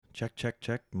Check, check,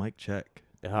 check. Mic check.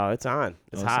 Oh, it's on.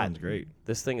 It's that hot. Sounds great.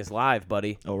 This thing is live,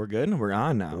 buddy. Oh, we're good? We're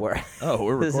on now. We're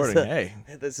This is recording. Hey.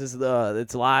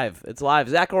 It's live. It's live.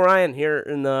 Zako Ryan here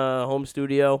in the home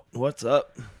studio. What's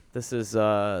up? This is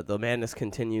the Madness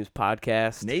Continues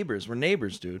podcast. Neighbors. We're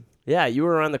neighbors, dude. Yeah, you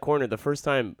were around the corner the first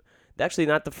time. Actually,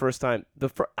 not the first time.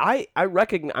 I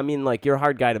recognize. I mean, like, you're a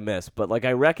hard guy to miss, but like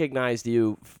I recognized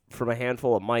you from a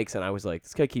handful of mics, and I was like,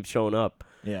 this guy keeps showing up.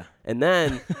 Yeah. And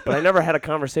then, but I never had a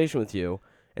conversation with you.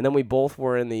 And then we both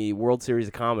were in the World Series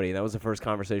of Comedy. That was the first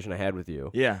conversation I had with you.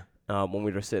 Yeah. When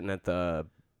we were sitting at the...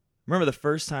 Remember the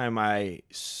first time I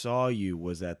saw you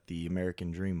was at the American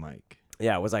Dream mic.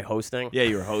 Yeah, was I hosting? Yeah,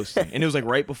 you were hosting. And it was like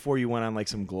right before you went on like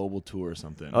some global tour or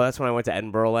something. Oh, that's when I went to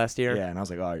Edinburgh last year? Yeah, and I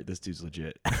was like, all right, this dude's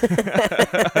legit.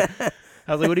 I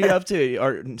was like, what are you up to?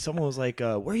 Or someone was like,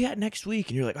 where are you at next week?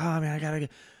 And you're like, oh, man, I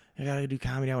gotta do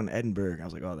comedy out in Edinburgh. I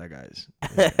was like, oh, that guy's.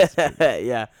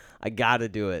 Yeah, I gotta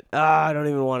do it. I don't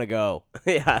even want to go.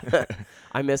 Yeah,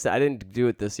 I missed it. I didn't do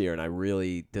it this year, and I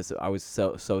really I was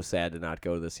so sad to not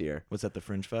go this year. What's that, the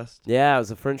Fringe Fest? Yeah, it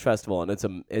was a Fringe Festival, and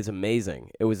it's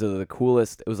amazing. It was the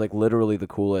coolest. It was like literally the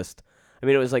coolest. I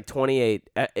mean, it was like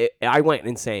 28. I went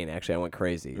insane, actually. I went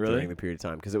crazy during the period of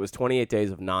time because it was 28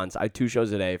 days of I had 2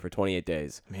 shows a day for 28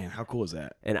 days. Man, how cool is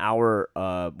that? An hour.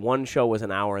 One show was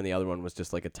an hour, and the other one was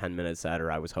just like a 10-minute set,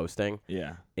 or I was hosting.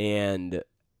 Yeah. And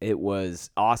it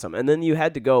was awesome. And then you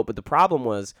had to go, but the problem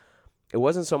was it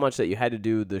wasn't so much that you had to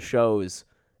do the shows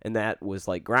and that was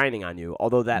like grinding on you,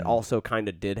 although that also kind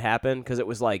of did happen because it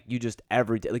was like you just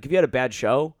every day. Like if you had a bad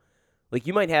show, like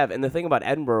you might have, and the thing about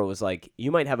Edinburgh was like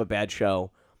you might have a bad show,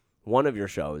 one of your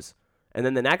shows, and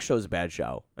then the next show's a bad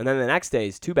show, and then the next day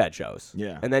is 2 bad shows.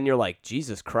 Yeah. And then you're like,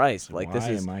 Jesus Christ, So like why this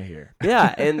is. am I here?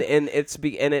 Yeah, and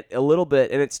it a little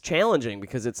bit, and it's challenging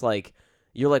because it's like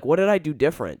you're like, what did I do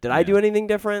different? Did I do anything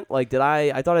different? Like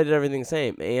I thought I did everything the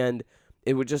same, and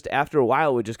it would just after a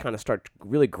while it would just kind of start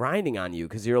really grinding on you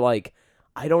because you're like,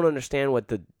 I don't understand what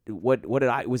did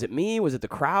I was it me? Was it the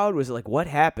crowd? Was it like what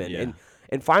happened? Yeah.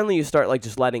 And finally you start like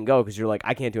just letting go because you're like,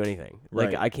 I can't do anything.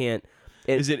 Like Right. I can't.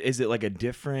 Is it like a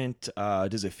different?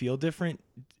 Does it feel different?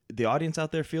 The audience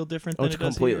out there feel different than it's it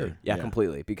does completely, here? yeah,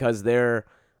 completely, because they're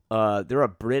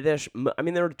a British. I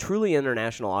mean, they're a truly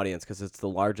international audience because it's the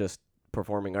largest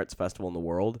performing arts festival in the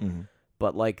world. Mm-hmm.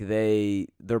 But like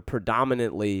they're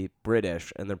predominantly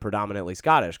British and they're predominantly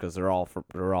Scottish because it's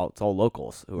all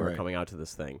locals who are coming out to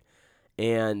this thing,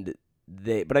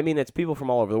 but I mean it's people from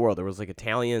all over the world. There was like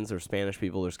Italians, there's Spanish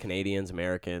people, there's Canadians,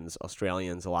 Americans,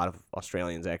 Australians, a lot of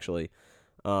Australians actually,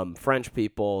 French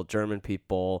people, German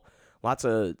people, lots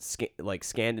of like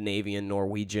Scandinavian,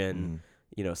 Norwegian,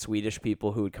 Swedish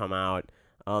people who would come out,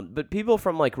 but people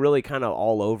from like really kind of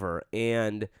all over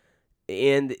and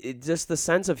just the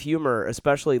sense of humor,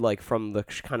 especially like from the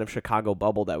kind of Chicago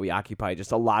bubble that we occupy,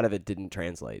 just a lot of it didn't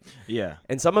translate. Yeah.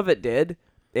 And some of it did,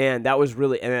 and that's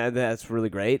really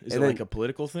great. Is and it then, like a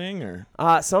political thing or?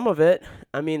 some of it.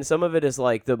 I mean, some of it is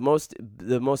like the most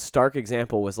stark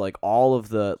example was like all of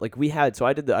the like we had. So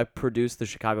I produced the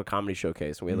Chicago Comedy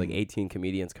Showcase, and we had like 18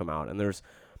 comedians come out, and there's,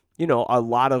 a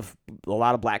lot of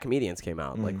black comedians came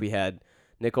out. Like we had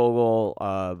Nick Ogle,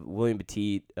 William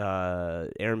Petit, Aaron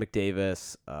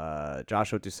McDavis,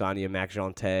 Josh Otusanya, Mac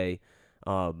Jante,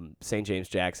 St. James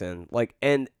Jackson,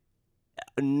 and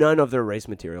none of their race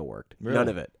material worked. Really? None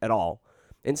of it at all.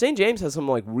 And St. James has some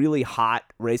like really hot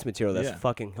race material that's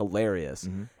fucking hilarious.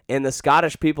 Mm-hmm. And the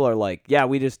Scottish people are like, yeah,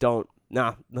 we just don't.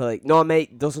 Nah, they're like, no,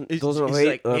 mate, doesn't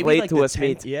relate like to us,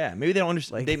 mate. Yeah, maybe they don't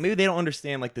understand. Maybe they don't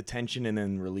understand like the tension and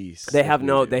then release. They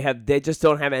just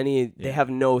don't have any. Yeah. They have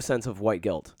no sense of white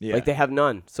guilt. Yeah. Like they have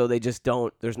none, so they just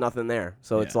don't. There's nothing there.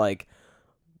 So it's like,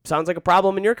 sounds like a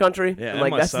problem in your country. Yeah, and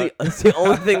like that's the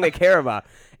only thing they care about.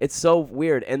 It's so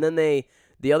weird. And then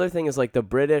the other thing is like the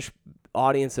British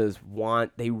audiences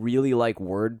they really like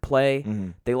wordplay. Mm-hmm.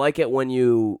 They like it when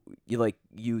you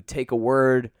take a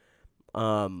word.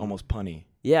 Almost punny.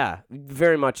 Yeah,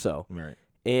 very much so. Right.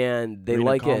 And they Rena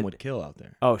like Calm it. would kill out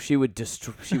there. Oh, she would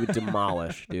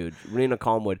demolish, dude. Rena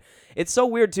Calm would. It's so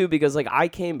weird too because like I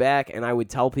came back and I would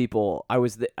tell people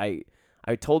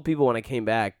I told people when I came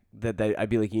back that I'd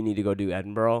be like, you need to go do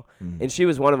Edinburgh, and she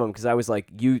was one of them because I was like,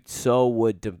 you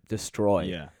would destroy.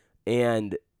 Yeah.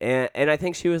 And I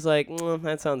think she was like,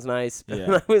 that sounds nice. Yeah.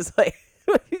 And I was like,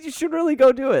 you should really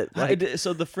go do it. Like,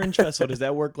 so the Fringe Festival, does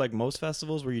that work like most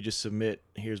festivals where you just submit,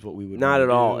 here's what we would not at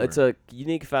all. Or? It's a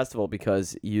unique festival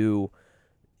because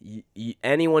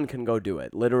anyone can go do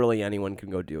it. Literally anyone can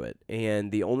go do it.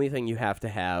 And the only thing you have to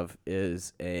have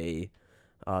is the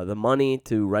money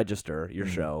to register your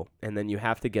show. And then you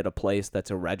have to get a place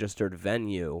that's a registered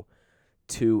venue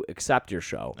to accept your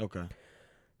show. Okay.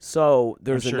 So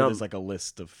there's there's like a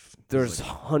list of. There's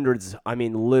hundreds. I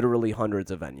mean, literally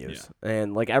hundreds of venues,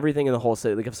 and like everything in the whole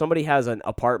city. Like if somebody has an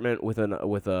apartment with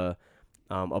a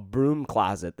broom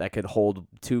closet that could hold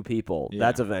 2 people,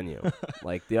 that's a venue.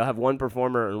 Like they'll have 1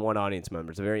 performer and 1 audience member.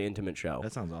 It's a very intimate show.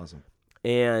 That sounds awesome.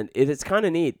 And it's kind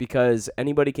of neat because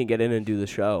anybody can get in and do the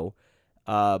show,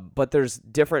 but there's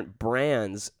different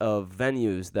brands of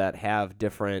venues that have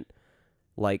different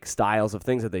like styles of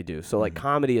things that they do. So like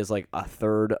comedy is like a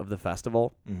third of the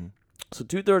festival. Mm-hmm. So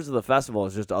 2/3 of the festival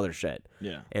is just other shit.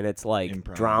 Yeah. And it's like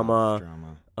Improv,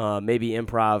 drama. Maybe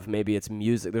improv, maybe it's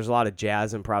music. There's a lot of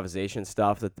jazz improvisation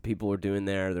stuff that the people are doing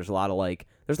there. There's a lot of like,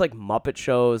 there's like Muppet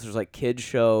shows. There's like kids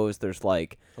shows. There's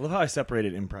like. I love how I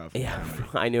separated improv from comedy.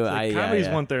 I knew it. Like comedy's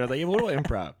 1/3. I was like, what about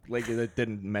improv? Like that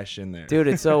didn't mesh in there. Dude,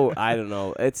 it's so, I don't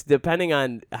know. It's depending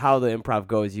on how the improv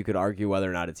goes, you could argue whether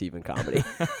or not it's even comedy.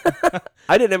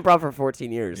 I did improv for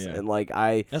 14 years. And like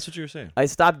that's what you were saying. I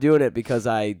stopped doing it because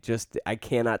I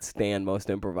cannot stand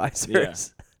most improvisers. Yeah.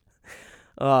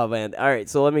 Oh man. All right.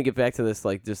 So let me get back to this.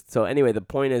 Like so anyway, the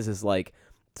point is like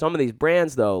some of these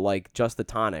brands though, like Just the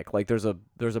Tonic, like there's a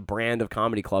brand of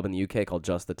comedy club in the UK called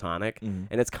Just the Tonic. And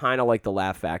it's kind of like the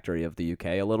Laugh Factory of the UK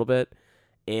a little bit.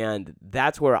 And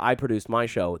that's where I produced my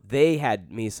show. They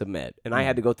had me submit and I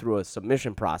had to go through a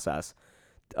submission process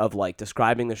of like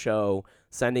describing the show,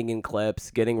 sending in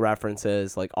clips, getting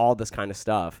references, like all this kind of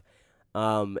stuff.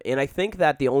 And I think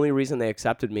that the only reason they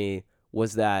accepted me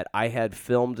was that I had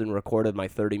filmed and recorded my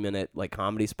 30-minute like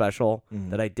comedy special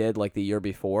that I did like the year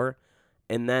before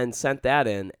and then sent that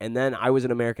in. And then I was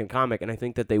an American comic. And I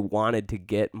think that they wanted to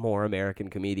get more American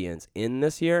comedians in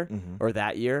this year or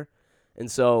that year. And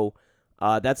so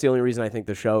that's the only reason I think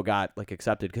the show got like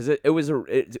accepted. Because it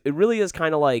really is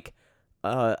kind of like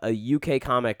a UK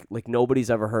comic like nobody's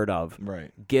ever heard of.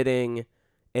 Right. Getting...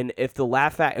 And if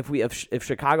if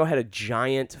Chicago had a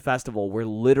giant festival where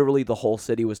literally the whole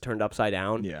city was turned upside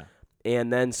down,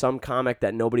 and then some comic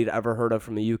that nobody had ever heard of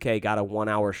from the UK got a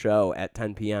 1-hour show at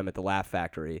 10 p.m. at the Laugh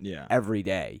Factory every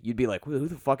day, you'd be like, who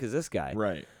the fuck is this guy?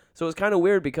 Right. So it was kind of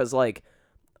weird because like,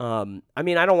 I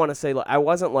mean, I don't want to say like, I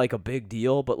wasn't like a big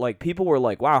deal, but like people were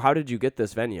like, wow, how did you get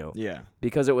this venue? Yeah.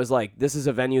 Because it was like, this is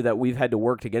a venue that we've had to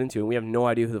work to get into, and we have no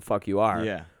idea who the fuck you are.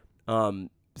 Yeah.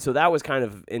 So that was kind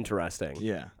of interesting.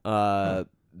 Yeah.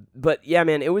 But yeah,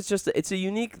 man, it's a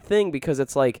unique thing because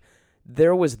it's like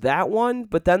there was that one,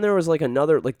 but then there was like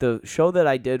another, like the show that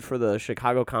I did for the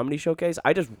Chicago Comedy Showcase.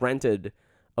 I just rented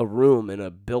a room in a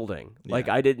building. Yeah.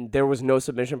 Like there was no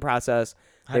submission process.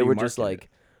 They were just like,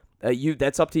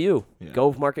 that's up to you. Yeah.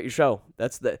 Go market your show.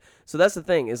 So that's the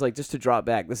thing is like, just to drop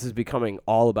back, this is becoming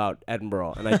all about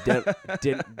Edinburgh, and I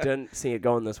didn't see it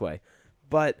going this way.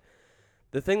 But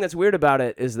the thing that's weird about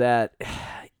it is that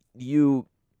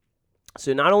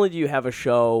so not only do you have a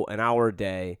show an hour a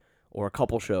day or a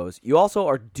couple shows, you also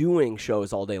are doing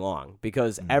shows all day long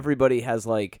because everybody has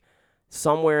like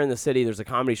somewhere in the city there's a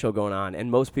comedy show going on,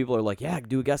 and most people are like, yeah,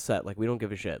 do a guest set. Like we don't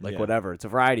give a shit. Like whatever. It's a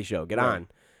variety show. Get on.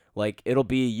 Like it'll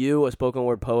be you, a spoken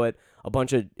word poet, a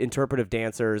bunch of interpretive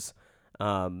dancers.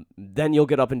 Then you'll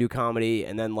get up and do comedy,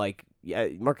 and then like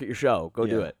market your show. Go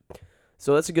do it.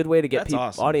 So that's a good way to get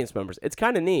awesome. Audience members. It's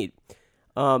kind of neat.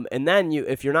 And then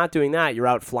if you're not doing that, you're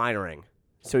out flyering.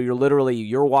 So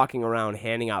you're walking around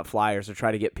handing out flyers to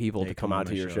try to get people to come out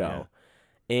to your show.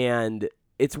 Yeah. And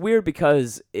it's weird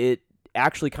because it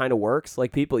actually kind of works.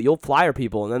 Like you'll flyer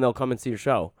people and then they'll come and see your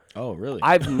show. Oh, really?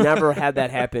 I've never had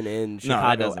that happen in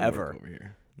Chicago ever. Work over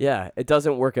here. Yeah, it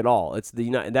doesn't work at all.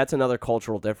 That's another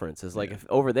cultural difference. Is like if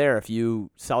over there, if you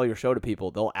sell your show to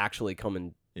people, they'll actually come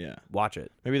and watch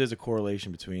it. Maybe there's a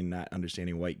correlation between not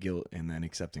understanding white guilt and then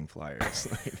accepting flyers.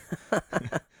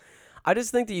 I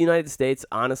just think the United States,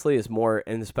 honestly, is more,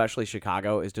 and especially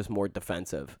Chicago, is just more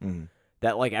defensive.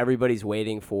 That like everybody's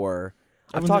waiting for.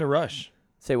 Everyone's in a rush.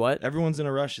 Say what? Everyone's in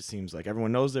a rush. It seems like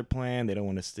everyone knows their plan. They don't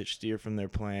want to steer from their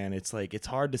plan. It's like it's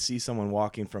hard to see someone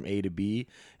walking from A to B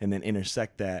and then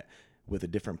intersect that with a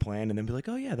different plan and then be like,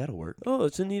 oh yeah, that'll work. Oh,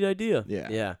 it's a neat idea.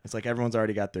 Yeah. It's like everyone's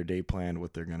already got their day planned,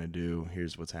 what they're going to do.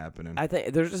 Here's what's happening. I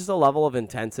think there's just a level of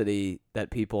intensity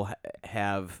that people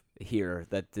have here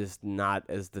that is not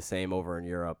as the same over in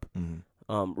Europe.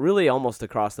 Really almost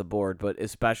across the board, but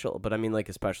I mean like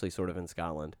especially sort of in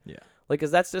Scotland. Yeah. Like,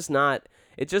 cause that's just not,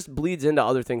 it just bleeds into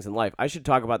other things in life. I should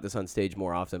talk about this on stage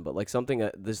more often, but like something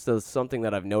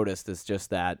that I've noticed is just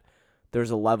that there's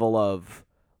a level of,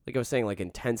 like I was saying, like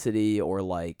intensity or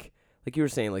like you were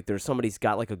saying, like there's somebody's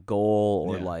got like a goal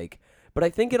or like, but I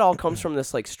think it all comes from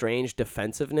this like strange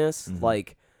defensiveness.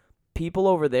 Like people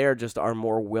over there just are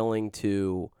more willing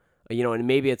to, and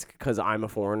maybe it's because I'm a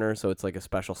foreigner, so it's like a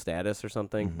special status or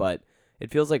something, but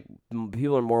it feels like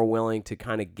people are more willing to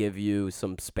kind of give you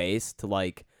some space to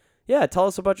like, yeah, tell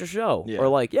us about your show. Yeah. Or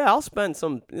like, yeah, I'll spend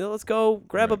some, let's go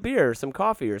grab a beer or some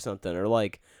coffee or something. Or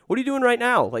like, what are you doing right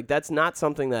now? Like, that's not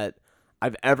something that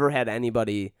I've ever had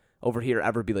anybody over here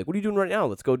ever be like, what are you doing right now?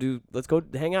 Let's go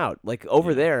hang out. Like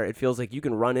over there, it feels like you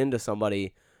can run into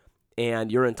somebody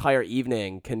and your entire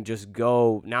evening can just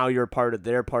go. Now you're part of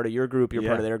your group. You're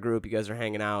part of their group. You guys are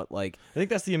hanging out. Like, I think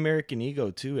that's the American ego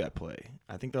too at play.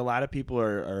 I think that a lot of people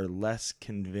are less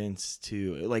convinced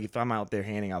to, like, if I'm out there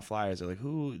handing out flyers, they're like,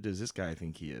 who does this guy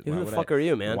think he is? Who the fuck are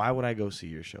you, man? Why would I go see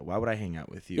your show? Why would I hang out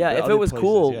with you? Yeah, if it was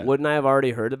cool, wouldn't I have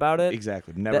already heard about it?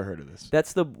 Exactly. Never heard of this.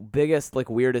 That's the biggest, like,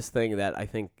 weirdest thing that I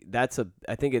think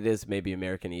it is maybe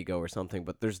American ego or something,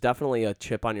 but there's definitely a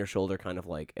chip on your shoulder kind of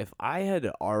like, if I had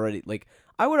already, like,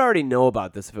 I would already know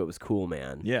about this if it was cool,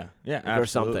 man. Yeah, like, absolutely. or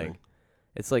something.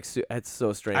 It's like, it's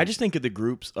so strange. I just think of the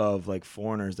groups of like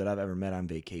foreigners that I've ever met on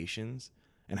vacations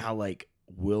and how like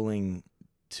willing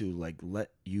to like let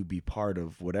you be part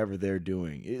of whatever they're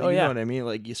doing. You know what I mean?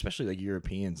 Like, especially like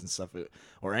Europeans and stuff,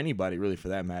 or anybody really for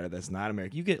that matter that's not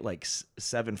American. You get like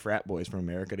 7 frat boys from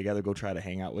America together, go try to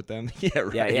hang out with them. Yeah,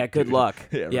 right. Yeah, good luck.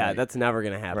 Yeah, right. That's never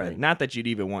gonna happen. Right. Not that you'd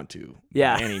even want to.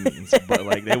 Yeah. By any means, but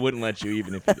like they wouldn't let you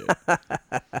even if you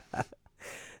did.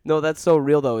 No, that's so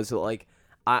real though. Is like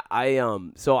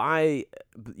I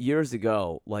years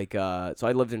ago, like so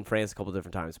I lived in France a couple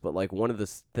different times, but like one of the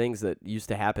things that used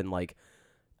to happen like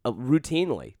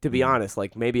routinely, to be honest,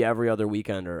 like maybe every other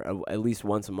weekend or at least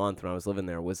once a month when I was living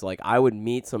there, was like I would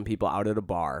meet some people out at a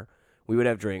bar. We would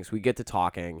have drinks. We'd get to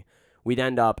talking. We'd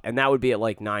end up, and that would be at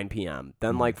like 9 p.m.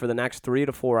 Then like for the next 3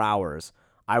 to 4 hours,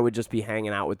 I would just be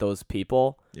hanging out with those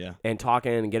people and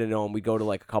talking and getting to know them. We'd go to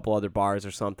like a couple other bars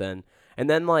or something. And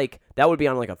then like that would be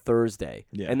on like a Thursday.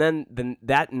 Yeah. And then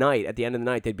that night, at the end of the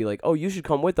night, they'd be like, oh, you should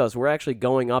come with us. We're actually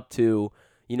going up to,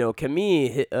 you know,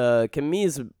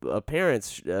 Camille's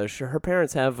parents, her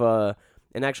parents have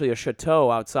and actually a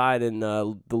chateau outside in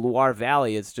the Loire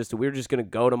Valley. It's just, we're just going to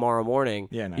go tomorrow morning.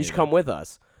 Yeah, you should come with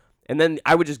us. And then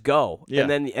I would just go. Yeah.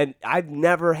 And I've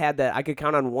never had that. I could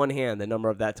count on one hand the number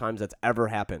of that times that's ever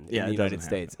happened in the United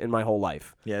States in my whole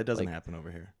life. Yeah, it doesn't happen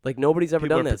over here. Like nobody's ever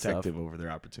done that stuff. People are protective over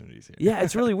their opportunities here. Yeah,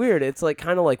 it's really weird. It's like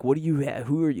kind of like, what do you have?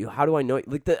 Who are you? How do I know?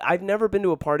 Like I've never been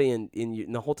to a party in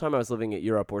the whole time I was living at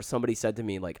Europe where somebody said to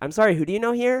me like, I'm sorry, who do you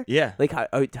know here? Yeah. Like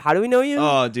how do we know you?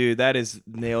 Oh, dude, that is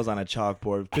nails on a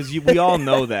chalkboard because we all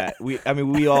know that. We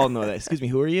all know that. Excuse me,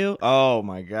 who are you? Oh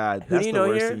my God, that's the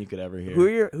worst thing you could ever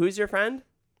hear. Who's your friend?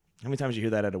 How many times you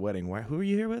hear that at a wedding? Who are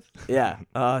you here with? Yeah.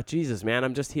 Jesus, man,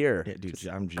 I'm just here. Yeah, dude,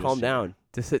 I'm just calm down.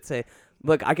 Just say,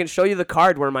 look, I can show you the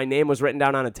card where my name was written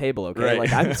down on a table. Okay, right.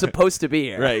 Like I'm supposed to be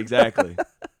here. Right. Exactly.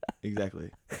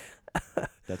 Exactly.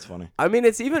 That's funny. I mean,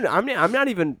 it's even. I'm not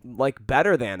even like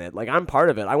better than it. Like I'm part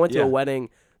of it. I went to a wedding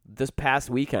this past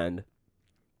weekend.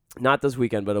 Not this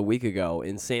weekend, but a week ago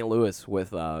in St. Louis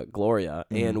with Gloria,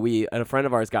 and a friend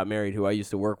of ours got married who I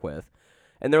used to work with.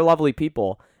 And they're lovely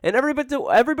people. And everybody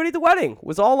at the wedding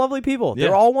was all lovely people.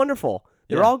 They're all wonderful.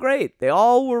 They're all great. They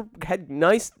all had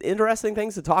nice, interesting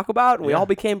things to talk about. And we all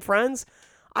became friends.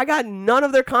 I got none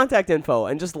of their contact info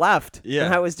and just left. Yeah.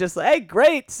 And I was just like, hey,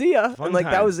 great, see ya. Fun and like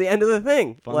times. That was the end of the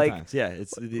thing. Fun times. Yeah,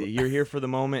 you're here for the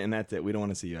moment and that's it. We don't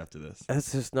want to see you after this.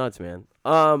 That's just nuts, man.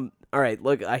 All right,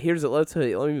 look, let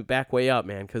me back way up,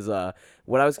 man, because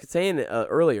what I was saying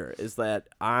earlier is that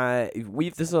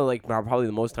this is like probably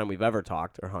the most time we've ever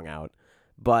talked or hung out,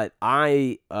 but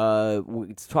I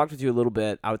talked with you a little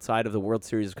bit outside of the World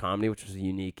Series of Comedy, which was a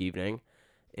unique evening,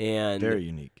 and very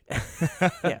unique.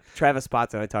 Yeah, Travis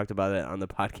Potts and I talked about it on the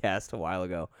podcast a while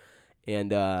ago,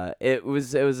 and it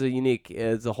was a unique.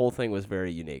 The whole thing was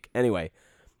very unique. Anyway,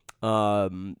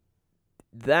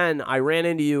 then I ran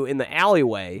into you in the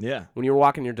alleyway when you were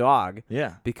walking your dog.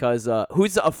 Yeah. Because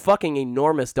who's a fucking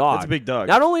enormous dog? That's a big dog.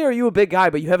 Not only are you a big guy,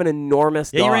 but you have an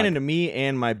enormous dog. Yeah, you ran into me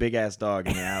and my big-ass dog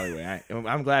in the alleyway.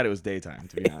 I'm glad it was daytime,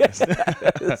 to be honest.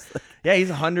 Yeah, he's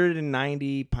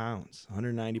 190 pounds.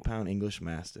 190-pound English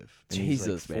Mastiff. And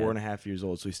Jesus, he's like 4.5 years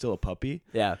old, so he's still a puppy.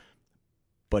 Yeah.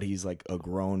 But he's like a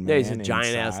grown man. Yeah, he's a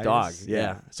giant-ass dog.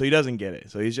 Yeah. So he doesn't get it.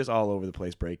 So he's just all over the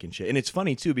place breaking shit. And it's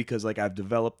funny, too, because like I've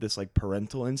developed this like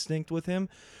parental instinct with him.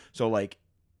 So like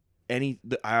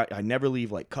I nenever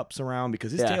leave like cups around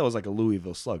because his tail is like a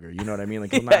Louisville Slugger. You know what I mean?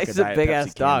 Like he'll Yeah, knock he's a a Diet big Pepsi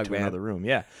ass can dog, to man. another room.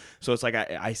 Yeah. So it's like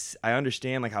I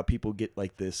understand like how people get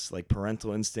like this like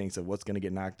parental instincts of what's gonna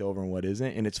get knocked over and what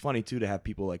isn't. And it's funny too to have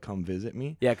people like come visit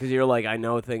me. Yeah, because you're like, I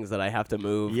know things that I have to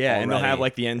move. Yeah, already. and they'll have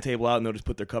like the end table out and they'll just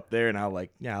put their cup there and I'll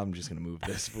like, yeah, I'm just gonna move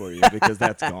this for you because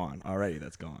that's gone already.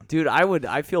 That's gone. Dude,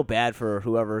 I feel bad for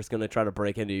whoever's gonna try to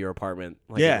break into your apartment,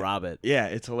 like and rob it. Yeah,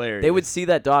 it's hilarious. They would see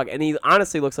that dog, and he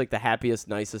honestly looks like the happiest,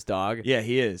 nicest dog. Yeah,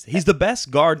 he is. He's the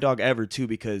best guard dog ever too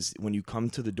because when you come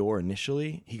to the door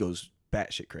initially, he goes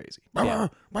batshit crazy. Yeah.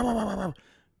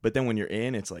 But then when you're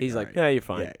in, it's like he's like, right, yeah, you're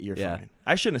fine. Yeah, you're fine.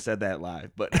 I shouldn't have said that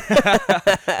live, but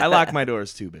I lock my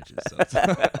doors too, bitches.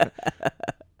 So.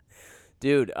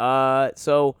 Dude,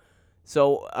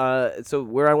 so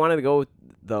where I wanted to go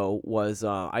though was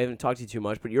I haven't talked to you too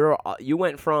much, but you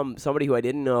went from somebody who I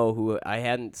didn't know, who I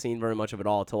hadn't seen very much of at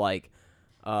all, to like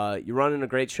you're running a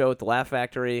great show at the Laugh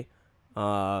Factory,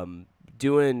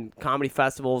 doing comedy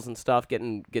festivals and stuff,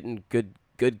 getting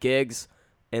good gigs.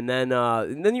 And then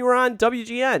you were on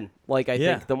WGN, like I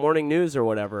think the morning news or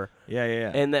whatever.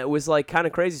 Yeah. And that was like kind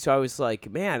of crazy. So I was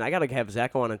like, man, I gotta have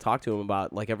Zako on and talk to him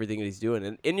about like everything that he's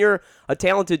doing. And you're a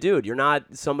talented dude. You're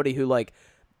not somebody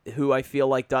who I feel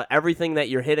like everything that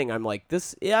you're hitting. I'm like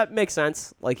this. Yeah, it makes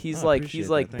sense. Like he's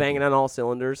banging on all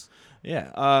cylinders.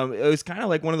 Yeah. It was kind of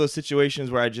like one of those situations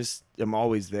where I just am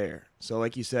always there. So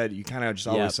like you said, you kind of just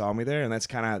always saw me there, and that's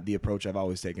kind of the approach I've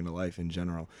always taken to life in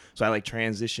general. So I like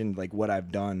transitioned like what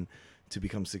I've done to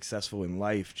become successful in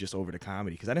life just over to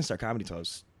comedy because I didn't start comedy until I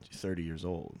was 30 years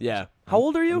old. Yeah. How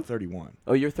old are you? I'm 31.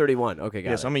 Oh, you're 31. Okay,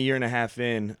 got it. So I'm a year and a half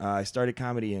in. I started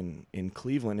comedy in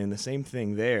Cleveland, and the same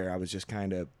thing there. I was just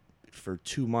kind of for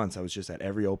 2 months. I was just at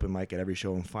every open mic, at every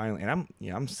show, and finally, and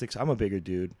I'm a bigger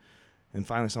dude. And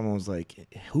finally, someone was like,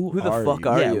 "Who the are fuck you?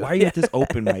 are you? Why are you at this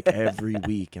open mic every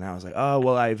week?" And I was like, "Oh,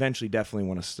 well, I eventually definitely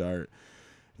want to start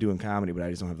doing comedy, but I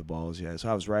just don't have the balls yet." So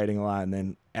I was writing a lot, and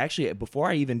then actually, before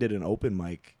I even did an open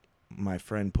mic, my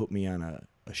friend put me on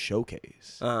a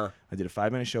showcase. I did a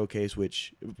 5-minute showcase,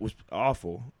 which was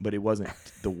awful, but it wasn't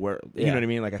the worst. You know what I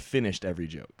mean? Like I finished every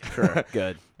joke. Sure,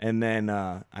 good. And then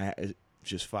I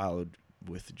just followed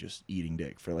with just eating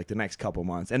dick for like the next couple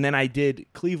months, and then I did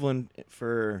Cleveland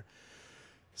for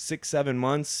 6-7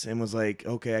 months and was like,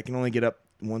 okay, I can only get up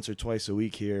once or twice a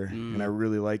week here, and I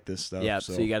really like this stuff. Yeah,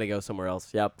 so you got to go somewhere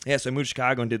else. Yep. Yeah, so I moved to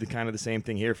Chicago and did the same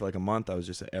thing here for like a month. I was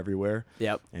just everywhere.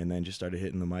 Yep. And then just started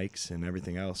hitting the mics and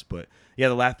everything else. But yeah,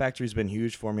 the Laugh Factory's been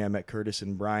huge for me. I met Curtis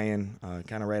and Brian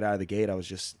kind of right out of the gate. I was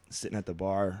just sitting at the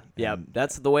bar. Yeah,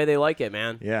 that's the way they like it,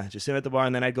 man. Yeah, just sitting at the bar,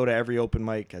 and then I'd go to every open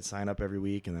mic. I'd sign up every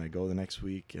week, and then I'd go the next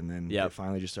week, and then they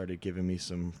finally just started giving me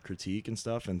some critique and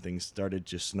stuff, and things started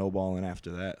just snowballing after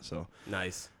that. So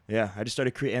nice. Yeah, I just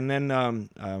started creating, and then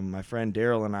my friend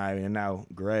Daryl and I, and now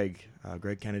Greg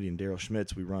Kennedy and Daryl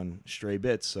Schmitz, we run Stray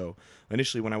Bits. So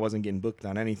initially, when I wasn't getting booked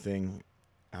on anything,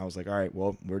 I was like, all right,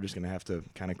 well, we're just going to have to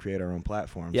kind of create our own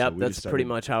platform. Yep, so that's pretty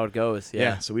much how it goes.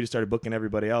 Yeah, so we just started booking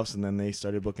everybody else, and then they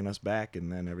started booking us back,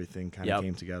 and then everything kind of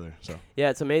came together. So yeah,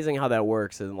 it's amazing how that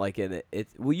works. And like,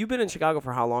 well, you've been in Chicago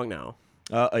for how long now?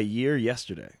 A year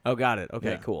yesterday. Oh, got it.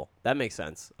 Okay, cool. That makes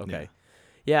sense. Okay.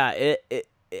 Yeah,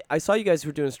 I saw you guys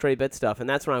were doing Stray Bit stuff, and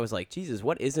that's when I was like, Jesus,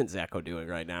 what isn't Zako doing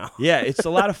right now? Yeah, it's a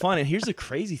lot of fun. And here's the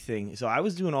crazy thing. So I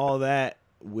was doing all that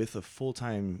with a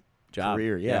full-time job.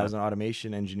 Career. Yeah, I was an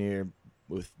automation engineer.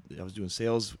 I was doing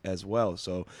sales as well.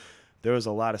 So there was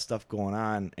a lot of stuff going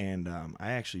on. And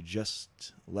I actually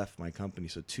just left my company.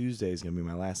 So Tuesday is going to be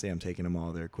my last day. I'm taking them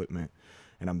all their equipment,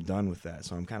 and I'm done with that.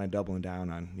 So I'm kind of doubling down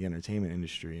on the entertainment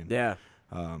industry. And,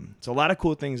 so a lot of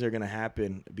cool things are going to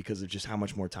happen because of just how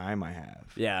much more time I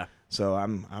have. Yeah. So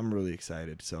I'm really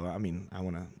excited. So I mean, I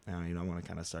want to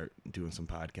kind of start doing some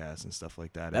podcasts and stuff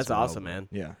like that. That's awesome, man.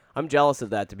 Yeah. I'm jealous of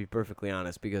that, to be perfectly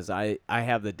honest, because I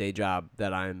have the day job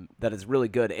that is really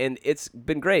good, and it's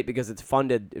been great because it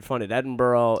funded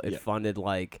Edinburgh, it funded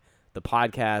like the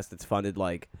podcast, it's funded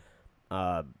like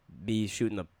me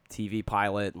shooting the TV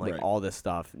pilot and like all this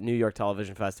stuff, New York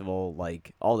Television Festival,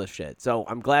 like all this shit. So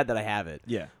I'm glad that I have it.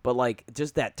 Yeah. But like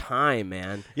just that time,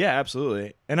 man. Yeah,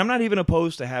 absolutely. And I'm not even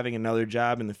opposed to having another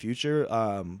job in the future.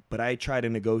 But I try to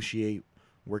negotiate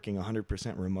working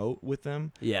 100% remote with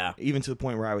them. Yeah. Even to the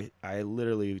point where I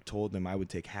literally told them I would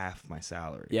take half my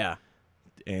salary. Yeah.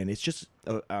 and it's just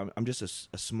I'm just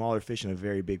a smaller fish in a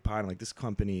very big pond. Like this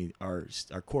company, our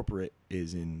corporate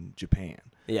is in Japan.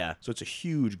 Yeah. So it's a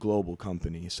huge global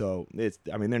company. So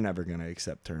they're never going to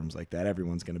accept terms like that.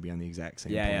 Everyone's going to be on the exact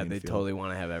same Yeah, they field. totally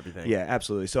want to have everything. Yeah,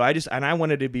 absolutely. So I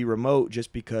wanted to be remote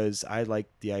just because I like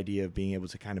the idea of being able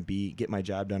to kind of get my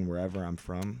job done wherever I'm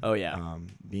from. Oh, yeah.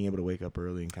 Being able to wake up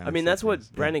early and kind of I mean, that's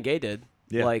what Brandon Gay did.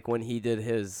 Yeah. Like when he did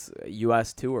his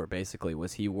U.S. tour, basically,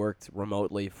 was he worked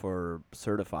remotely for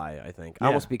Certify, I think. I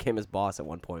almost became his boss at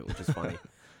one point, which is funny.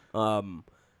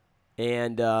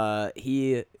 And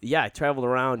he traveled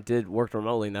around, worked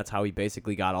remotely, and that's how he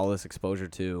basically got all this exposure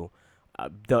to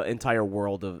the entire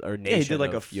world of nation. He did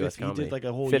like U.S. he did like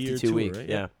a whole 52 year tour, weeks. right?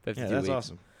 Yeah, 52 that's weeks.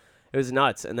 awesome. It was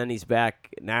nuts, and then he's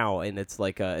back now, and it's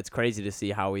like it's crazy to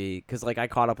see how because like I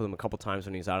caught up with him a couple times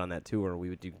when he was out on that tour. We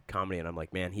would do comedy, and I'm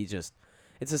like, man,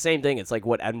 it's the same thing. It's like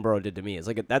what Edinburgh did to me. It's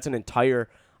like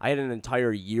I had an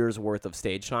entire year's worth of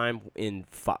stage time in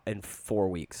 4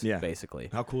 weeks. Yeah. Basically.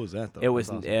 How cool is that though? It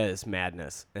was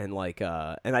madness, and like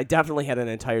and I definitely had an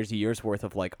entire year's worth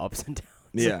of like ups and downs.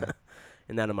 Yeah.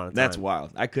 In that amount of time. That's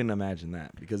wild. I couldn't imagine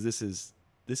that because this is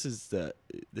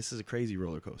a crazy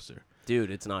roller coaster.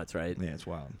 Dude, it's nuts, right? Yeah, it's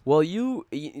wild. Well,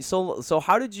 so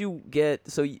how did you get?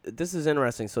 So this is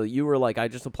interesting. So you were like, I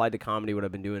just applied to comedy, what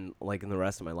I've been doing like in the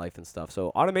rest of my life and stuff. So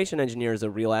automation engineer is a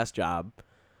real ass job.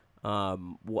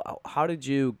 How did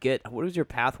you get? What was your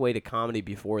pathway to comedy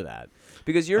before that?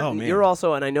 Because you're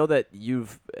also, and I know that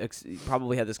you've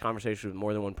probably had this conversation with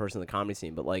more than one person in the comedy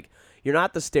scene, but like you're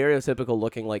not the stereotypical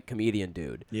looking like comedian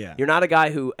dude. Yeah, you're not a guy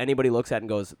who anybody looks at and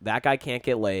goes, that guy can't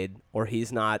get laid, or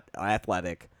he's not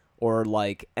athletic, or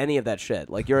like any of that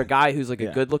shit. Like you're a guy who's like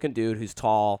a good looking dude who's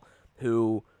tall,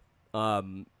 who,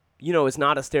 is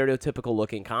not a stereotypical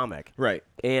looking comic. Right.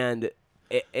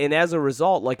 And as a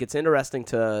result, like it's interesting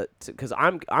to because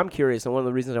I'm curious, and one of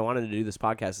the reasons I wanted to do this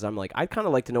podcast is I'm like I'd kind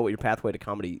of like to know what your pathway to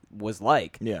comedy was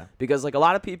like. Yeah. Because like a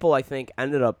lot of people I think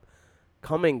ended up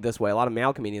coming this way. A lot of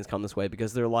male comedians come this way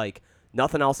because they're like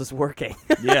nothing else is working.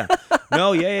 Yeah.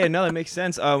 No, that makes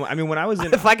sense. I mean, when I was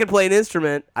if I could play an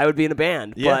instrument, I would be in a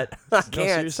band, but I can't.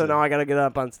 Seriously. So now I got to get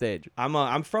up on stage.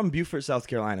 I'm from Beaufort, South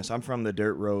Carolina, so I'm from the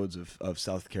dirt roads of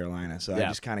South Carolina. So I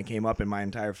just kind of came up, and my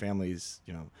entire family's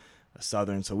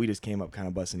Southern, so we just came up kind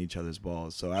of busting each other's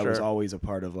balls. So I was always a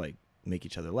part of like make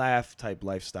each other laugh type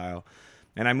lifestyle.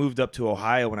 And I moved up to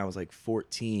Ohio when I was like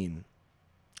 14.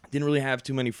 Didn't really have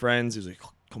too many friends. It was a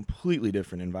completely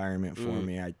different environment for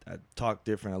me. I talked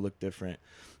different. I looked different.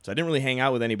 So I didn't really hang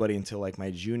out with anybody until like my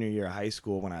junior year of high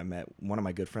school when I met one of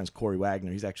my good friends, Corey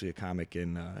Wagner. He's actually a comic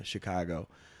in Chicago.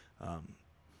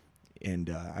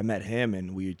 And I met him,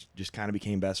 and we just kind of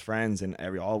became best friends. And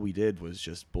all we did was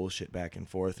just bullshit back and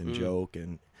forth and joke.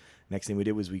 And next thing we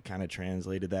did was we kind of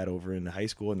translated that over into high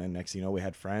school. And then next thing you know, we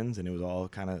had friends, and it was all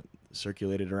kind of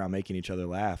circulated around making each other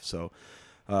laugh. So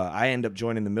I ended up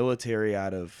joining the military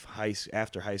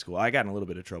after high school. I got in a little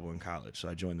bit of trouble in college, so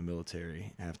I joined the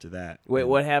military after that. Wait,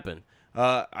 what happened?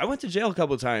 I went to jail a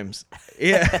couple of times.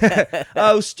 Yeah,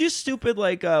 it was just stupid,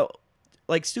 like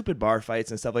stupid bar fights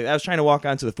and stuff like that. I was trying to walk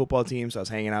onto the football team, so I was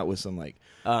hanging out with some like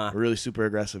really super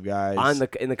aggressive guys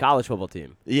in the college football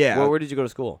team. Yeah. Where did you go to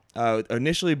school?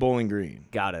 Initially Bowling Green.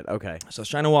 Got it. Okay. So I was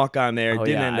trying to walk on there.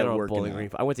 Didn't end up working. Bowling Green.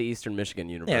 I went to Eastern Michigan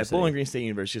University. Yeah, Bowling Green State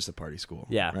University is just a party school.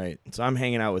 Yeah. Right. So I'm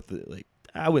hanging out with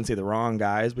I wouldn't say the wrong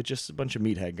guys, but just a bunch of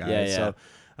meathead guys. Yeah.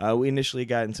 So we initially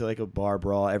got into like a bar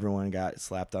brawl. Everyone got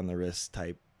slapped on the wrist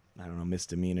type,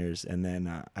 misdemeanors, and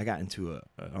then I got into an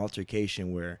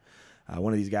altercation where.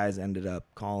 One of these guys ended up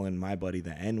calling my buddy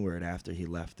the N-word after he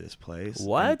left this place.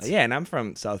 What? And I'm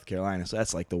from South Carolina, so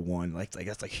that's like the one, like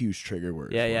that's like huge trigger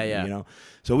word. Yeah. Me,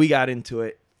 So we got into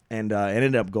it, and it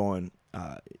ended up going.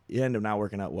 It ended up not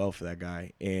working out well for that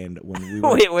guy. And when we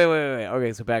wait.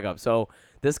 Okay, so back up. So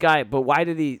this guy, but why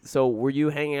did he? So were you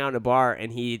hanging out in a bar and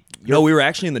he? No, we were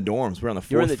actually in the dorms. We were on the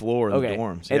fourth floor in the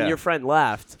dorms. And your friend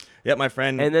left. Yep, my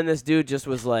friend. And then this dude just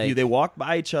was like, they walked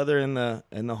by each other in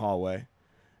the hallway.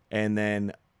 And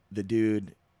then the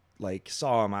dude,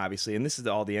 saw him, obviously. And this is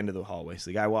all the end of the hallway. So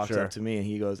the guy walks up to me, and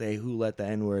he goes, hey, who let the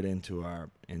N-word into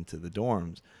the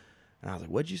dorms? And I was like,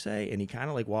 what'd you say? And he kind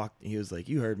of, walked. He was like,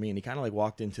 you heard me. And he kind of,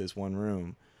 walked into this one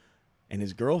room. And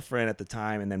his girlfriend at the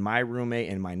time, and then my roommate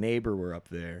and my neighbor were up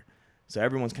there. So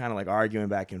everyone's kind of, arguing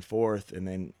back and forth. And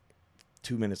then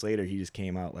 2 minutes later, he just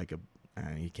came out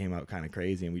he came out kind of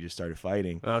crazy, and we just started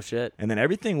fighting. Oh, shit. And then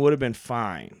everything would have been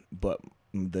fine, but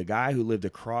the guy who lived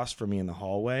across from me in the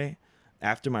hallway,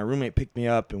 after my roommate picked me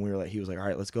up and he was like, all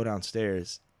right, let's go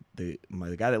downstairs. The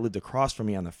guy that lived across from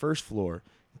me on the first floor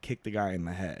kicked the guy in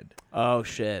the head. Oh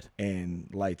shit! And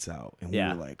lights out, and we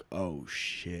were like, "Oh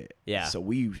shit!" Yeah. So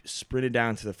we sprinted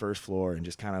down to the first floor and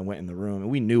just kind of went in the room,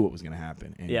 and we knew what was going to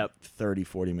happen. And 30,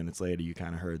 40 minutes later, you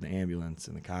kind of heard the ambulance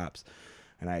and the cops.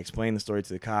 And I explained the story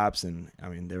to the cops, and I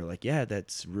mean, they were like, "Yeah,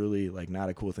 that's really like not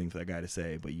a cool thing for that guy to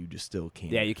say, but you just still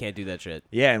can't." Yeah, you can't do that shit.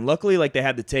 Yeah, and luckily, like they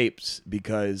had the tapes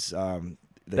because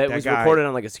that was guy, recorded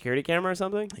on like a security camera or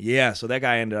something. Yeah, so that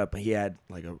guy ended up he had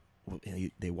like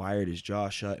they wired his jaw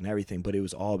shut and everything, but it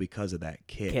was all because of that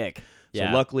kick. So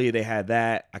luckily they had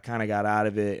that. I kind of got out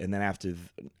of it, and then after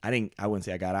I wouldn't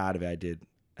say I got out of it.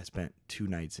 I spent 2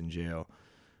 nights in jail.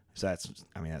 So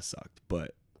that sucked,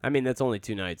 but. I mean, that's only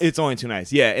 2 nights. It's only 2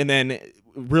 nights, yeah. And then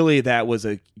really that was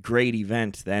a great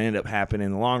event that ended up happening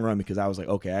in the long run because I was like,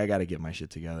 okay, I got to get my shit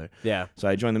together. Yeah. So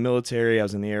I joined the military. I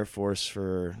was in the Air Force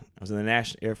I was in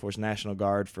the Air Force National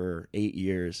Guard for 8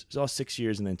 years. It was all 6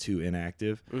 years and then 2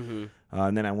 inactive. Mm-hmm.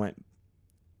 And then I went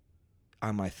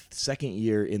on my second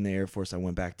year in the Air Force. I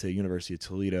went back to University of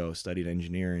Toledo, studied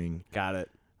engineering. Got it.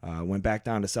 Went back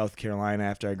down to South Carolina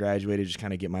after I graduated, just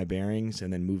kind of get my bearings,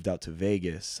 and then moved out to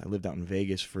Vegas. I lived out in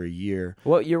Vegas for a year.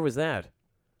 What year was that?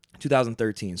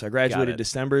 2013. So I graduated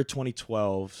December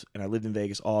 2012, and I lived in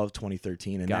Vegas all of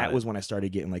 2013, and that was when I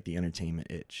started getting like the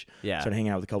entertainment itch. Yeah. Started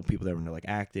hanging out with a couple people that were into like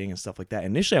acting and stuff like that.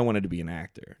 Initially, I wanted to be an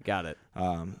actor. Got it.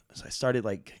 So I started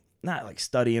like not like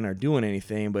studying or doing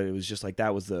anything, but it was just like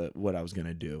that was what I was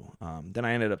gonna do. Then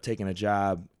I ended up taking a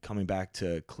job coming back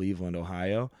to Cleveland,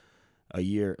 Ohio.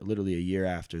 Literally a year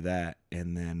after that,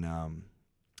 and then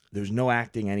there's no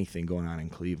acting anything going on in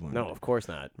Cleveland. No, of course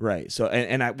not. Right. So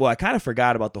and I kind of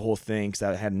forgot about the whole thing because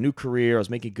I had a new career. I was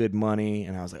making good money,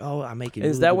 and I was like, oh, I'm making.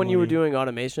 Is that when you were doing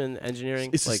automation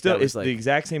engineering? It's the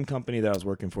exact same company that I was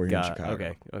working for here in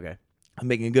Chicago. Okay. I'm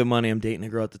making good money. I'm dating a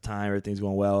girl at the time. Everything's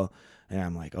going well, and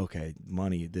I'm like, okay,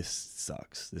 money. This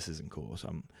sucks. This isn't cool.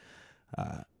 So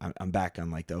I'm back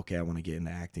on like I want to get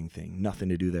into acting thing. Nothing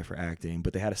to do there for acting,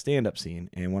 but they had a stand-up scene,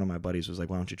 and one of my buddies was like,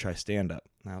 why don't you try stand-up?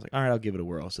 And I was like, all right, I'll give it a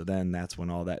whirl. So then that's when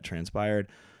all that transpired,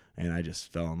 and I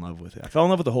just fell in love with it. I fell in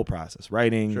love with the whole process.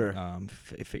 Writing, sure.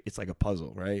 It's like a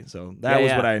puzzle, right? So that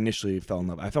was what I initially fell in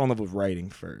love with. I fell in love with writing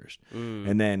first,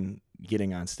 and then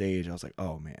getting on stage, I was like,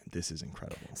 oh man, this is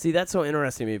incredible. See, that's so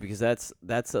interesting to me because that's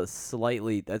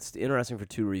interesting for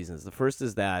 2 reasons. The first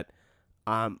is that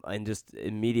and just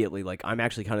immediately, like, I'm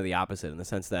actually kind of the opposite in the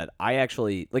sense that I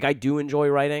actually, like, I do enjoy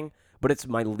writing, but it's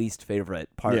my least favorite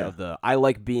part of I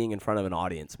like being in front of an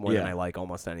audience more than I like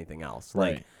almost anything else.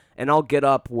 Right. Like, and I'll get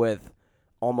up with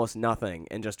almost nothing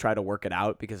and just try to work it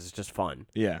out because it's just fun.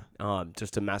 Yeah.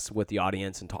 Just to mess with the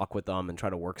audience and talk with them and try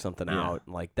to work something out.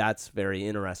 Like, that's very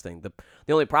interesting. The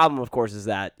only problem, of course, is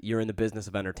that you're in the business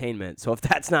of entertainment. So if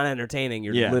that's not entertaining,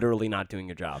 you're literally not doing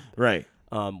your job. Right.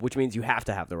 Which means you have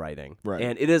to have the writing. Right.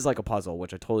 And it is like a puzzle,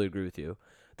 which I totally agree with you.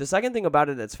 The second thing about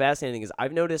it that's fascinating is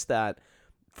I've noticed that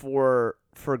for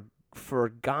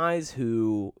guys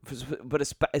who, but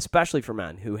especially for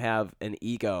men who have an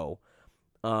ego,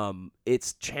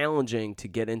 it's challenging to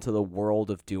get into the world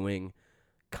of doing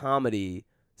comedy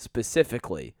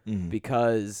specifically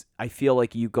because I feel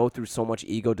like you go through so much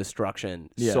ego destruction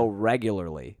so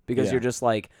regularly because you're just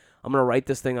like, I'm going to write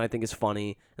this thing that I think is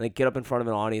funny and then get up in front of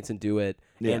an audience and do it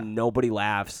and nobody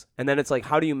laughs. And then it's like,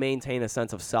 how do you maintain a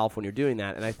sense of self when you're doing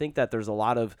that? And I think that there's a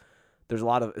lot of,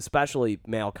 especially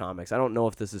male comics. I don't know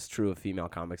if this is true of female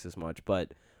comics as much,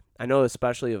 but I know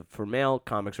especially for male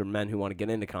comics or men who want to get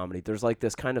into comedy, there's like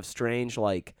this kind of strange,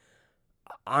 like,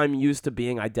 I'm used to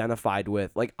being identified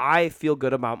with, like, I feel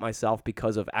good about myself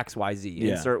because of XYZ.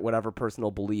 Insert whatever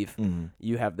personal belief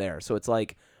you have there. So it's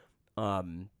like,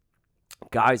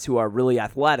 guys who are really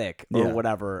athletic or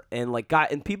whatever, and like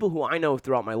and people who I know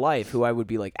throughout my life who I would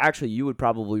be like, actually, you would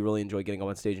probably really enjoy getting up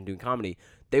on stage and doing comedy.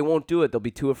 They won't do it. They'll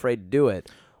be too afraid to do it.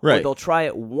 Right. Or they'll try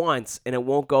it once and it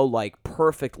won't go like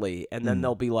perfectly, and then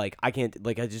they'll be like, I can't,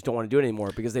 like, I just don't want to do it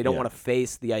anymore because they don't want to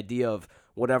face the idea of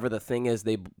whatever the thing is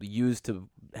they use to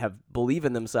believe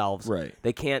in themselves. Right.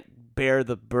 They can't bear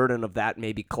the burden of that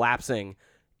maybe collapsing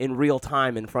in real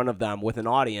time in front of them with an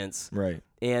audience. Right.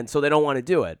 And so they don't want to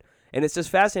do it. And it's just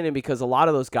fascinating because a lot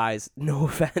of those guys, no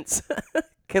offense,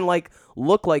 can like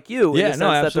look like you in the sense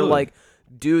that they're like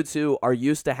dudes who are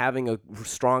used to having a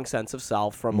strong sense of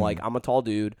self from like, I'm a tall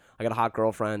dude, I got a hot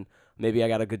girlfriend, maybe I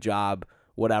got a good job,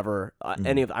 whatever,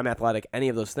 I'm athletic, any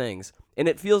of those things. And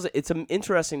it's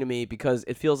interesting to me because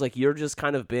it feels like you're just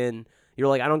kind of you're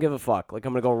like, I don't give a fuck. Like,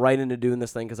 I'm going to go right into doing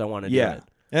this thing because I want to do it. And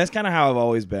that's kind of how I've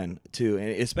always been too.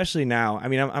 And especially now, I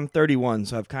mean, I'm 31,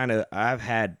 so I've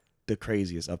had the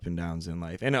craziest up and downs in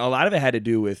life, and a lot of it had to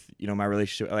do with my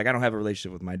relationship. Like, I don't have a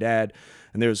relationship with my dad.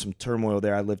 And there was some turmoil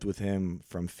there. I lived with him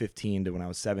from 15 to when I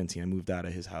was 17. I moved out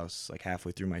of his house like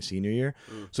halfway through my senior year.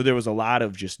 So there was a lot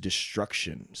of just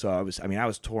destruction. So I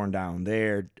was torn down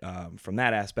there from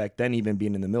that aspect. Then even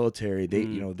being in the military,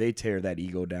 they tear that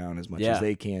ego down as much as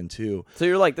they can too. So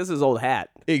you're like, this is old hat.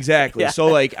 Exactly. So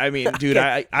like, I mean, dude,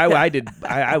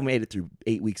 I made it through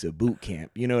 8 weeks of boot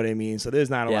camp. You know what I mean? So there's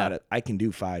not a lot of, I can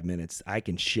do 5 minutes. I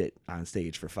can shit on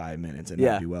stage for 5 minutes and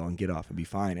not do well and get off and be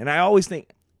fine. And I always think,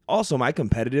 also, my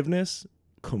competitiveness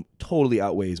totally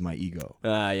outweighs my ego.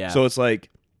 So it's like,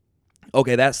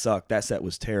 okay, that sucked. That set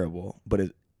was terrible.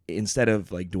 But instead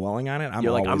of like dwelling on it, I'm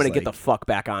going to get the fuck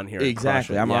back on here.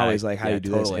 Exactly. I'm always like, how do you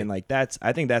do this? And like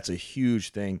I think that's a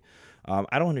huge thing.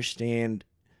 I don't understand.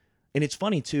 And it's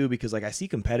funny too, because like I see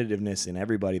competitiveness in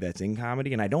everybody that's in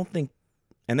comedy, and I don't think.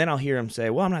 And then I'll hear him say,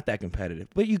 well, I'm not that competitive.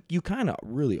 But you kind of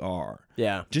really are.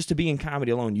 Yeah. Just to be in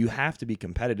comedy alone, you have to be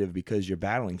competitive because you're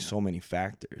battling so many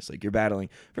factors. Like you're battling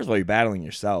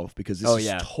yourself, because this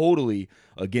is totally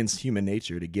against human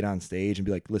nature to get on stage and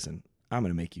be like, listen, I'm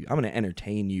going to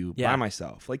entertain you by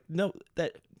myself. Like,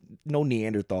 no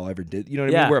Neanderthal ever did. You know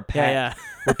what I mean? We're a pack.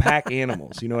 We're pack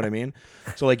animals. You know what I mean?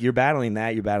 So like you're battling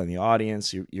that. You're battling the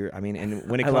audience. And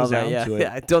when it comes down to it,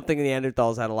 I don't think the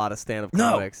Neanderthals had a lot of stand-up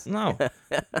comics. No.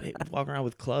 They walk around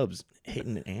with clubs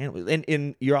hitting animals,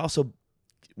 and you're also,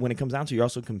 when it comes down to it, you're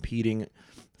also competing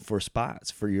for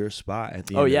your spot at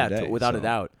the end of the day. Without a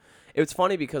doubt. It was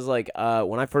funny because like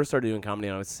when I first started doing comedy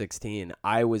when I was 16,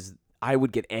 I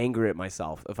would get angry at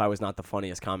myself if I was not the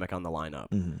funniest comic on the lineup.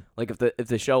 Mm-hmm. Like if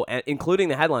the show, including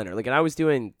the headliner, like, and I was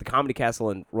doing the Comedy Castle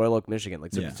in Royal Oak, Michigan,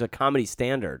 like so it's a comedy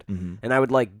standard, and I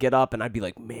would like get up and I'd be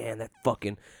like, man, that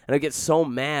fucking, and I'd get so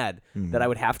mad that I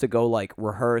would have to go like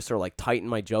rehearse or like tighten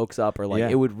my jokes up, or like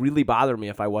it would really bother me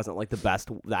if I wasn't like the best.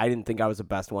 I didn't think I was the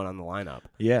best one on the lineup.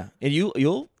 Yeah, and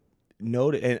you'll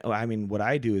notice, and I mean, what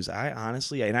I do is I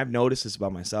honestly, and I've noticed this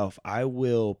about myself, I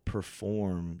will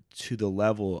perform to the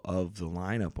level of the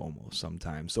lineup almost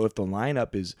sometimes. So if the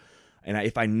lineup is,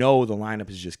 if I know the lineup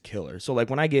is just killer. So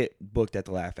like when I get booked at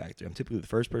the Laugh Factory, I'm typically the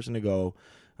first person to go.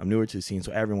 I'm newer to the scene,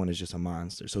 so everyone is just a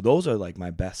monster. So those are like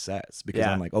my best sets, because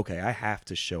I'm like, okay, I have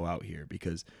to show out here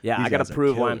because I got to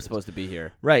prove why I'm supposed to be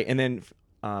here. Right, and then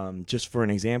just for an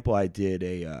example, I did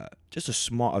a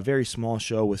very small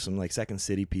show with some like Second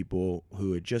City people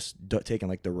who had just taken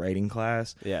like the writing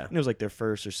class. Yeah, and it was like their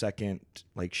first or second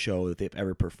like show that they've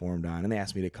ever performed on, and they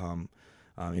asked me to come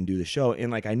and do the show.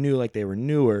 And like I knew like they were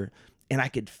newer, and I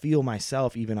could feel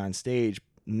myself even on stage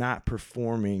not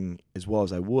performing as well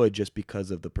as I would just because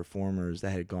of the performers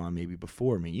that had gone maybe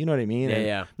before me. You know what I mean?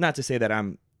 Yeah. Not to say that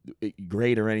I'm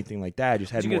great or anything like that. I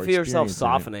just had more experience. You can feel yourself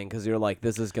softening because you're like,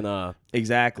 this is gonna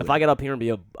exactly. If I get up here and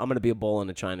I'm gonna be a bull in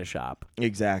a china shop.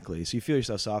 Exactly. So you feel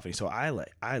yourself softening. So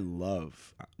I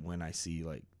love when I see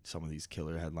like some of these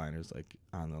killer headliners like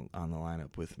on the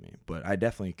lineup with me. But I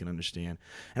definitely can understand,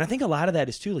 and I think a lot of that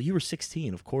is too. Like you were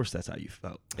 16, of course that's how you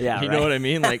felt. Yeah, you know what I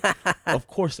mean. Like, of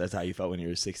course that's how you felt when you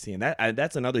were 16.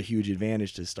 That's another huge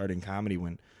advantage to starting comedy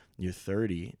when you're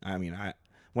 30. I mean,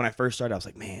 when I first started, I was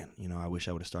like, man, I wish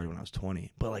I would have started when I was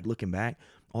 20. But like looking back,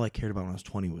 all I cared about when I was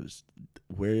 20 was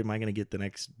where am I going to get the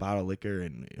next bottle of liquor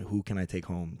and who can I take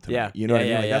home tonight? Yeah. You know what I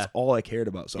mean? Like that's all I cared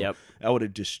about. So I would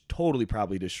have just totally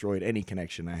probably destroyed any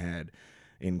connection I had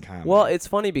in comedy. Well, it's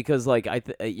funny because like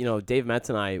Dave Metz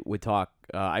and I would talk.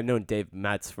 I've known Dave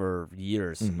Metz for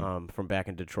years from back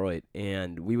in Detroit,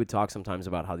 and we would talk sometimes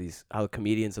about how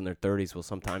comedians in their 30s will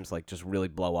sometimes like just really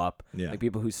blow up. Yeah. Like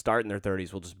people who start in their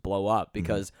 30s will just blow up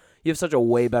because you have such a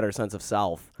way better sense of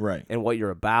self, right, and what you're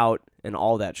about and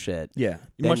all that shit. Yeah,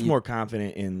 you're much more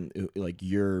confident in like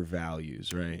your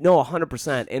values, right? No,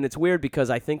 100%. And it's weird because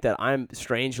I think that I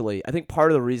think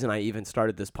part of the reason I even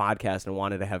started this podcast and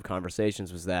wanted to have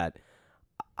conversations was that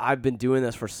I've been doing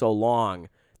this for so long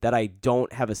that I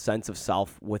don't have a sense of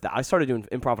self with that. I started doing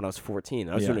improv when I was 14.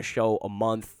 I was doing a show a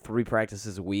month, 3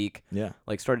 practices a week. Yeah.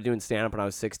 Like started doing stand-up when I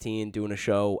was 16, doing a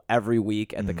show every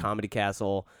week at the Comedy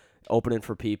Castle, opening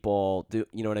for people, you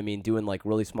know what I mean? Doing like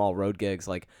really small road gigs.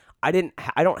 Like I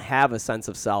don't have a sense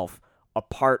of self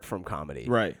apart from comedy.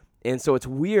 Right. And so it's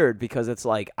weird because it's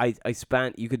like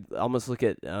you could almost look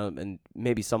at, and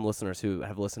maybe some listeners who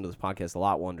have listened to this podcast a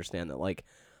lot will understand that like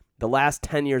the last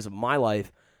 10 years of my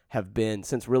life have been,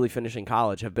 since really finishing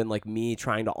college, have been like me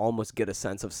trying to almost get a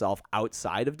sense of self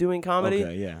outside of doing comedy.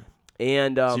 Okay, yeah.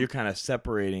 And so you're kind of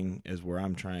separating as where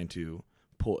I'm trying to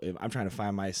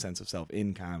find my sense of self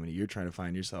in comedy. You're trying to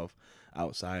find yourself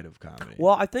outside of comedy.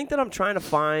 Well, I think that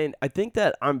I think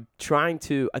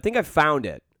I found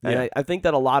it. And I think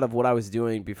that a lot of what I was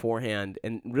doing beforehand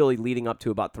and really leading up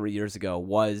to about 3 years ago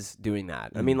was doing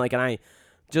that. I mean, like, and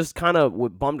just kind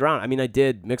of bummed around. I mean, I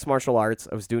did mixed martial arts.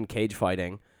 I was doing cage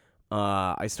fighting.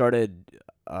 I started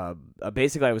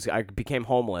basically I became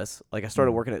homeless. Like I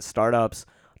started working at startups,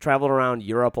 traveled around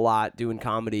Europe a lot, doing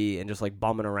comedy and just like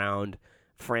bumming around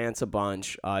France a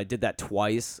bunch. I did that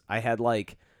twice. I had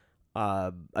like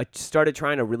I started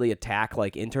trying to really attack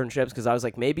like internships because I was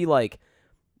like maybe like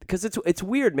because it's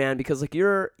weird, man, because like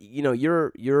you've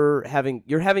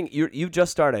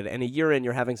just started and a year in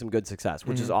you're having some good success,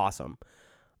 which is awesome.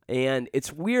 And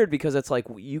it's weird because it's like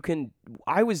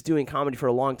I was doing comedy for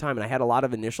a long time and I had a lot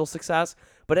of initial success,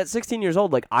 but at 16 years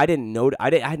old, like I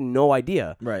had no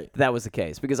idea that was the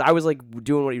case because I was like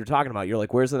doing what you were talking about. You're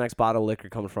like, where's the next bottle of liquor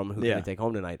coming from? Who can I take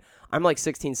home tonight? I'm like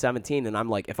 16, 17 and I'm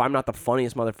like, if I'm not the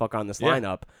funniest motherfucker on this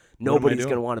lineup, nobody's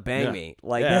going to want to bang me.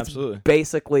 Like that's absolutely.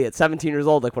 Basically at 17 years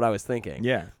old, like what I was thinking.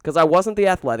 Yeah. Because I wasn't the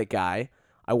athletic guy.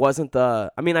 I wasn't I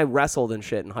wrestled and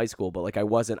shit in high school, but like I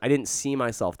didn't see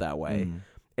myself that way.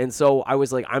 And so I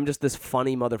was like, I'm just this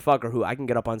funny motherfucker who I can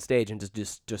get up on stage and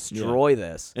just destroy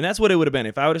this. And that's what it would have been.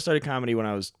 If I would have started comedy when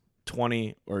I was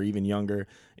 20 or even younger,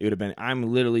 it would have been,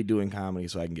 I'm literally doing comedy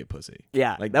so I can get pussy.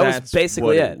 Yeah, like that was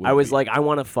basically it. I was be. like, I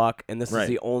want to fuck, and this is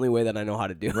the only way that I know how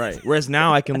to do it. Right. Whereas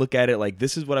now I can look at it like,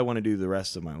 this is what I want to do the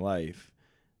rest of my life.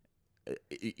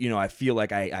 You know, I feel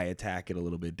like I attack it a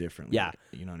little bit differently. Yeah.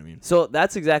 You know what I mean? So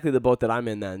that's exactly the boat that I'm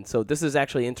in then. So this is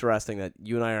actually interesting that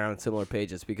you and I are on similar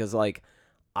pages because, like,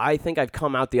 I think I've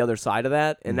come out the other side of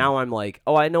that, and now I'm like,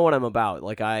 oh, I know what I'm about.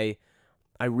 Like, I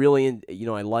really,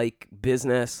 I like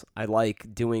business. I like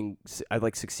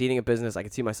succeeding at business. I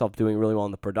can see myself doing really well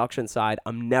on the production side.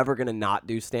 I'm never going to not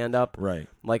do stand-up. Right.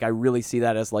 Like, I really see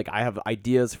that as, like, I have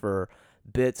ideas for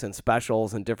bits and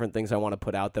specials and different things I want to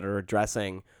put out that are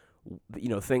addressing,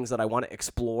 things that I want to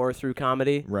explore through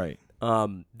comedy. Right.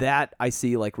 That I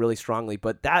see like really strongly,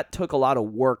 but that took a lot of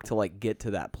work to like get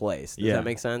to that place. Does that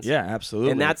make sense? Yeah,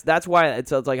 absolutely. And that's why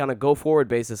it's like on a go forward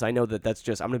basis, I know that's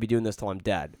just, I'm going to be doing this till I'm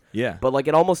dead. Yeah. But like,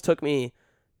 it almost took me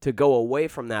to go away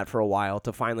from that for a while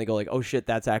to finally go like, oh shit,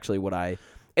 that's actually what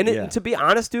to be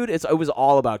honest, dude, it was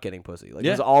all about getting pussy. Like it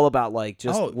was all about like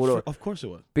just. Of course it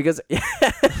was. Because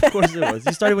of course it was.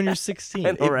 You started when you were 16.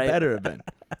 Know, right? It better have been.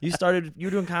 You were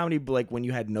doing comedy like when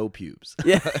you had no pubes.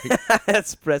 Yeah,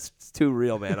 that's too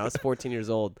real, man. I was 14 years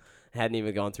old, hadn't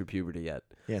even gone through puberty yet.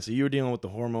 Yeah, so you were dealing with the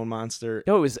hormone monster.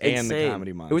 No, it was and insane. The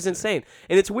comedy monster. It was insane,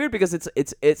 and it's weird because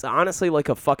it's honestly like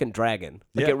a fucking dragon.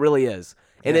 Like it really is,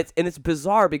 and it's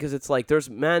bizarre because it's like there's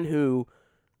men who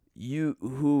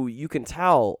you can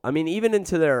tell. I mean, even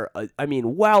into their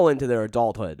well into their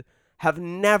adulthood, have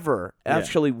never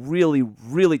actually really,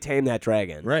 really tamed that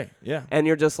dragon. Right, yeah. And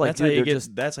you're just like, that's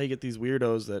how you get these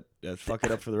weirdos that fuck it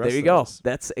up for the rest of us. There you go.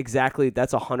 That's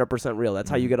 100% real.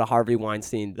 That's how you get a Harvey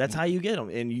Weinstein. That's how you get them.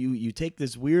 And you take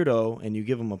this weirdo and you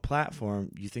give them a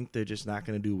platform, you think they're just not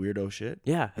going to do weirdo shit?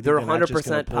 Yeah, they're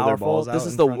 100% powerful. This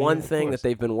is the one thing that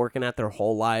they've been working at their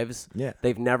whole lives. Yeah.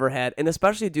 They've never had, and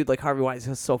especially a dude like Harvey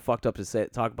Weinstein, it's so fucked up to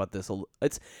talk about this.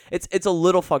 It's a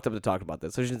little fucked up to talk about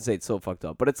this. I shouldn't say it's so fucked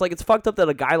up, but it's like, it's fucked up that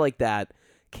a guy like that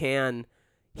can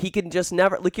just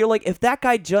never, like, you're like, if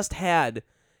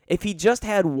he just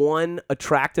had one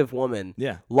attractive woman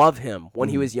love him when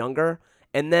he was younger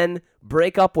and then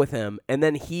break up with him and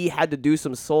then he had to do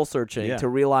some soul searching to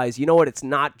realize, you know what, it's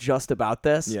not just about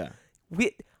this. Yeah.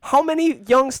 How many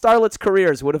young starlets'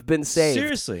 careers would have been saved?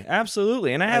 Seriously,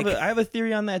 absolutely. And I have a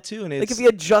theory on that too. And it's like if he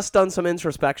had just done some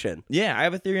introspection. Yeah, I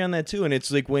have a theory on that too. And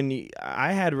it's like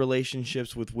I had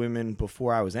relationships with women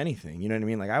before I was anything. You know what I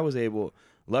mean? Like I was able,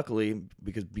 luckily,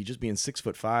 because just being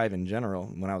 6'5" in general,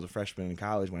 when I was a freshman in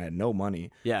college, when I had no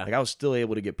money, like I was still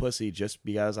able to get pussy just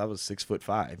because I was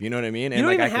 6'5". You know what I mean? And you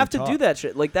don't even have to do that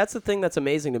shit. Like that's the thing that's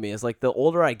amazing to me is like the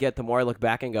older I get, the more I look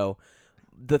back and go,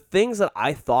 the things that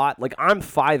I thought, like I'm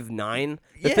 5'9",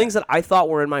 the things that I thought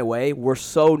were in my way were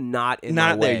so not in my way.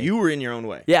 Not there. You were in your own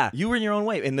way. Yeah. You were in your own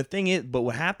way. And the thing is, but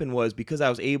what happened was because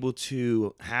I was able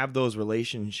to have those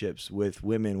relationships with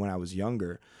women when I was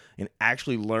younger and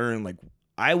actually learn, like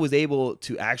I was able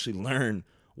to actually learn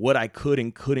what I could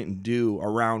and couldn't do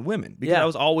around women because I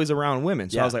was always around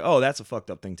women. So I was like, oh, that's a fucked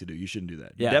up thing to do. You shouldn't do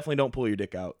that. You definitely don't pull your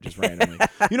dick out just randomly.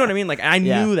 You know what I mean? Like I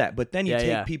knew that, but then you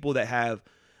take people that have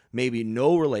maybe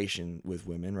no relation with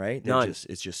women, right?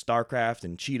 It's just StarCraft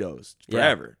and Cheetos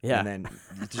forever. Yeah.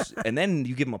 And then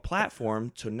you give them a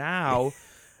platform to now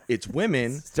it's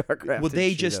women. StarCraft. Well,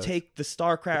 they just take the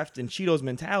StarCraft and Cheetos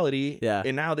mentality,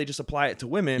 and now they just apply it to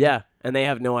women. Yeah, and they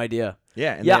have no idea.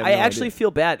 Yeah, I actually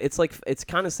feel bad. It's like it's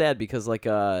kind of sad because like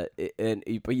but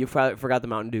you forgot the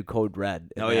Mountain Dew Code Red.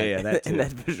 That too. In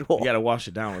that visual, you got to wash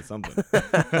it down with something.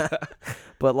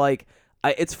 But like.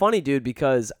 It's funny, dude,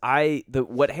 because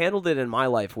what handled it in my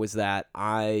life was that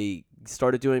I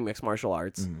started doing mixed martial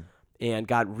arts and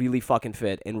got really fucking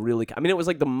fit and really. I mean, it was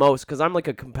like the most because I'm like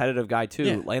a competitive guy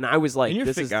too, and I was like, and you're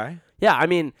this a fit guy. Yeah, I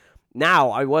mean, now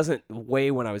I wasn't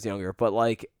way when I was younger, but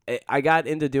like I got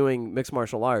into doing mixed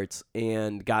martial arts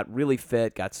and got really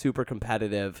fit, got super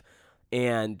competitive.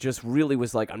 And just really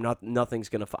was like, nothing's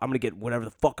gonna. I'm gonna get whatever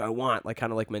the fuck I want, like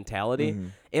kind of like mentality.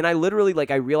 And I literally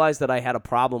like I realized that I had a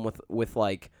problem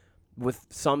with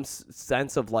some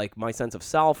sense of like my sense of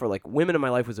self, or like women in my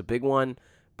life was a big one.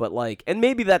 But like, and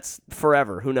maybe that's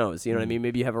forever. Who knows? You know what I mean?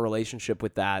 Maybe you have a relationship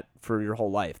with that for your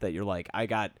whole life that you're like, I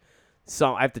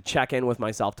have to check in with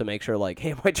myself to make sure, like,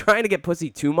 hey, am I trying to get pussy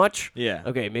too much? Yeah.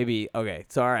 Okay, maybe. Okay,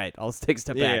 it's all right. I'll take a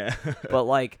step back.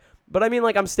 But I mean,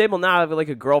 like, I'm stable now. I have like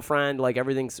a girlfriend. Like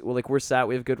everything's like we're set.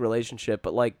 We have a good relationship.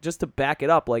 But like, just to back it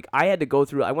up, like I had to go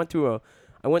through.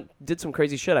 Did some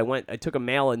crazy shit. I took a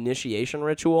male initiation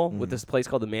ritual with this place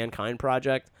called the Mankind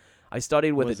Project. I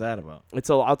studied with. What's that about?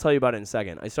 I'll tell you about it in a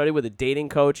second. I studied with a dating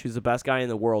coach who's the best guy in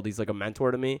the world. He's like a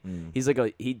mentor to me. He's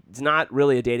not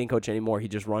really a dating coach anymore. He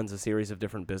just runs a series of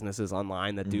different businesses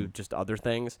online that do just other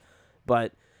things.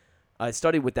 But I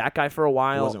studied with that guy for a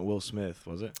while. It wasn't Will Smith,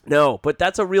 was it? No, but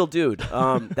that's a real dude.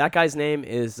 That guy's name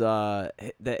is the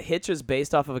Hitch is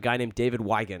based off of a guy named David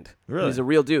Wygant. Really? He's a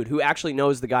real dude who actually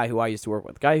knows the guy who I used to work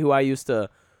with. The guy who I used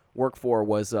to work for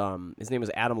was his name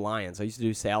was Adam Lyons. I used to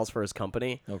do sales for his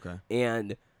company. Okay.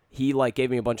 And he like gave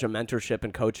me a bunch of mentorship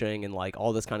and coaching and like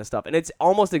all this kind of stuff. And it's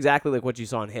almost exactly like what you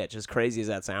saw in Hitch, as crazy as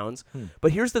that sounds.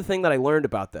 But here's the thing that I learned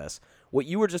about this. What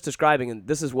you were just describing, and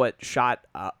this is what shot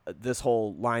this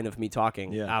whole line of me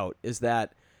talking out, is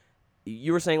that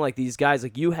you were saying like these guys,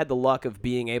 like you had the luck of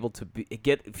being able to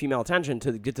get female attention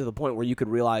to get to the point where you could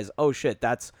realize, oh shit,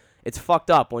 it's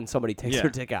fucked up when somebody takes their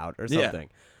dick out or something.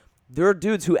 Yeah. There are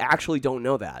dudes who actually don't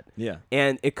know that. Yeah.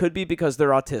 And it could be because they're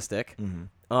autistic.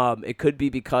 It could be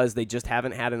because they just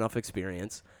haven't had enough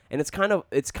experience. And it's kind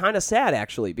of sad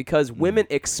actually because women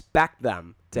expect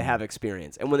them to have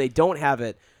experience. And when they don't have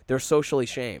it, they're socially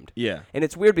shamed. Yeah. And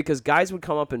it's weird because guys would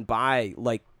come up and buy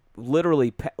like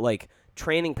literally like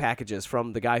training packages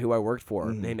from the guy who I worked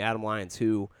for named Adam Lyons,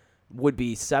 who would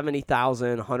be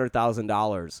 $70,000,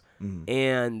 $100,000.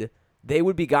 And they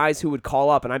would be guys who would call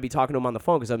up and I'd be talking to them on the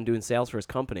phone because I'm doing sales for his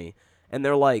company. And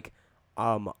they're like,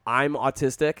 I'm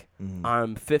autistic.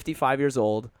 I'm 55 years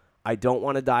old. I don't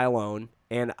want to die alone.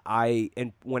 And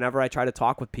whenever I try to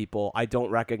talk with people, I don't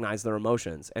recognize their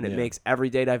emotions. And it makes every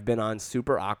date I've been on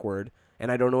super awkward,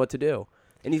 and I don't know what to do.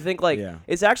 And you think, like,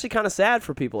 it's actually kind of sad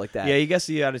for people like that. Yeah, you guess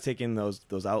you got to take in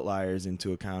those outliers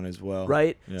into account as well.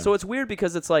 Right? Yeah. So it's weird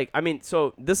because it's like, I mean,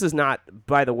 so this is not,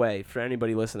 by the way, for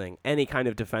anybody listening, any kind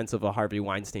of defense of a Harvey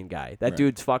Weinstein guy. That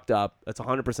dude's fucked up. That's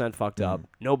 100% fucked up.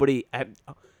 Nobody...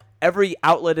 Every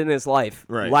outlet in his life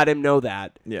let him know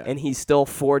that, and he still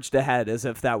forged ahead as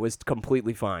if that was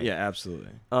completely fine. Yeah, absolutely.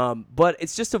 But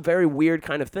it's just a very weird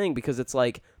kind of thing because it's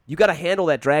like you got to handle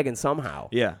that dragon somehow.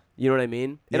 Yeah, you know what I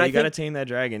mean. And you got to tame that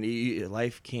dragon.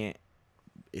 Life can't,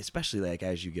 especially like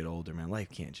as you get older, man.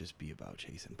 Life can't just be about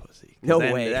chasing pussy. No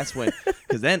way. That's when,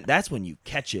 because then that's when you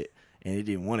catch it and it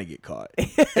didn't want to get caught.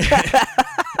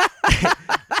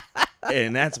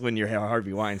 And that's when you're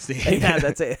Harvey Weinstein. Yeah,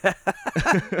 that's it.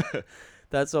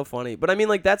 That's so funny. But I mean,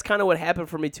 like, that's kind of what happened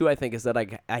for me, too, I think, is that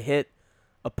I hit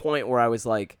a point where I was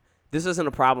like, this isn't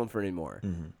a problem for anymore.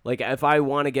 Like, if I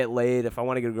want to get laid, if I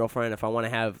want to get a girlfriend, if I want to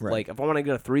have, like, if I want to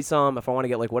get a threesome, if I want to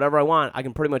get, like, whatever I want, I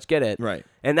can pretty much get it. Right.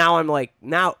 And now I'm like,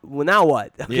 now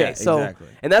what? Okay, yeah, so, exactly.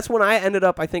 And that's when I ended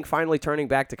up, I think, finally turning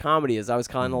back to comedy, is I was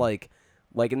kind of like,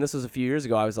 and this was a few years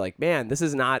ago, I was like, man, this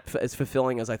is not as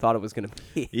fulfilling as I thought it was going to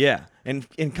be. Yeah. And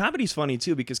comedy's funny,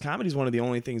 too, because comedy's one of the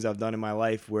only things I've done in my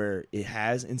life where it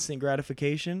has instant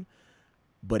gratification,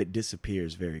 but it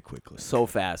disappears very quickly. So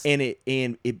fast. And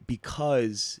it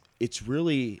because it's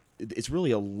really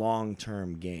a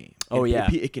long-term game. Oh, and yeah.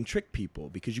 It can trick people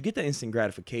because you get the instant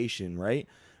gratification, right?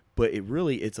 But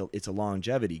it's a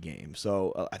longevity game.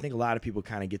 So I think a lot of people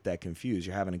kind of get that confused.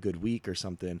 You're having a good week or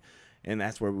something. And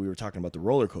that's where we were talking about the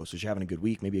roller coasters. You're having a good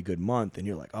week, maybe a good month, and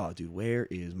you're like, oh, dude, where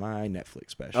is my Netflix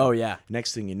special? Oh, yeah.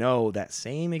 Next thing you know, that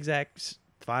same exact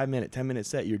 5-minute, 10-minute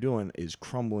set you're doing is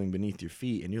crumbling beneath your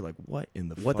feet, and you're like, what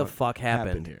the fuck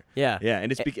happened here? Yeah. Yeah,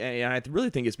 and and I really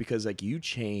think it's because, like, you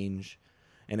change,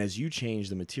 and as you change,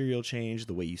 the material changes,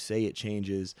 the way you say it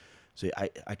changes. So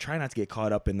I try not to get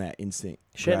caught up in that instant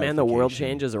shit, man. The world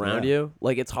changes around you.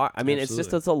 Like, it's hard. I mean,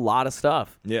 Absolutely. it's a lot of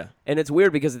stuff. Yeah. And it's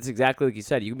weird because it's exactly like you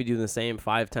said. You can be doing the same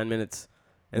 5-10 minutes,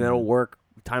 and it'll work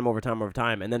time over time over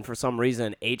time. And then for some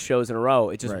reason, 8 shows in a row,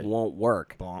 it just won't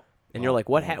work. And you're like,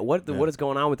 what is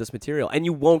going on with this material? And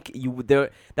you won't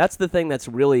that's the thing that's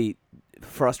really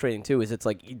frustrating too, is it's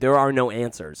like there are no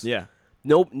answers. Yeah.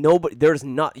 Nobody, there's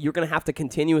not. You're gonna have to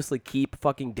continuously keep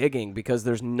fucking digging because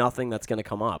there's nothing that's gonna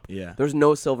come up. Yeah. There's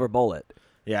no silver bullet.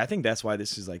 Yeah, I think that's why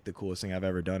this is like the coolest thing I've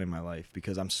ever done in my life,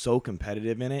 because I'm so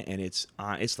competitive in it, and it's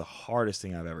the hardest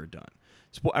thing I've ever done.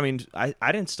 I mean,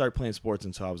 I didn't start playing sports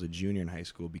until I was a junior in high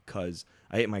school because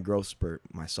I hit my growth spurt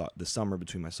the summer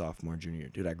between my sophomore and junior year.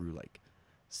 Dude, I grew like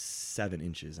 7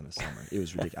 inches in a summer. It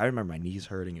was ridiculous. I remember my knees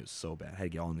hurting. It was so bad. I had to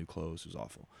get all new clothes. It was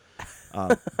awful.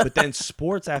 But then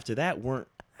sports after that weren't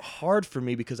hard for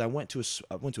me because I went to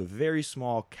a very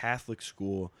small Catholic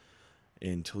school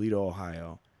in Toledo,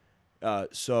 Ohio.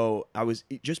 So I was,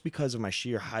 just because of my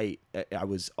sheer height, I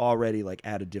was already like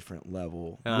at a different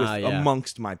level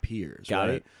amongst my peers. Got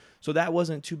right? it. So that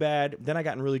wasn't too bad. Then I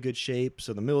got in really good shape.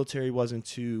 So the military wasn't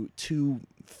too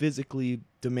physically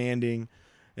demanding.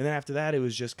 And then after that, it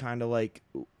was just kind of like,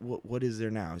 what is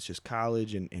there now? It's just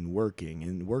college and working.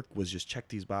 And work was just check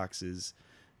these boxes.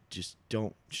 Just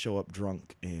don't show up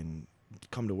drunk and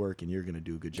come to work and you're going to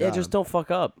do a good job. Yeah, just don't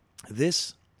fuck up.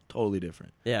 This, totally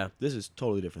different. Yeah. This is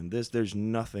totally different. There's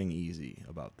nothing easy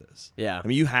about this. Yeah. I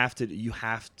mean, you have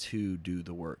to do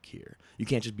the work here. You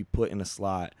can't just be put in a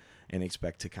slot and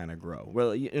expect to kind of grow.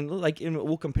 Well,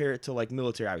 we'll compare it to like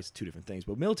military. Obviously, 2 different things.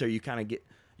 But military, you kind of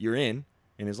you're in,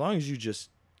 and as long as you just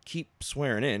keep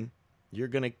swearing in, you're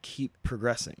gonna keep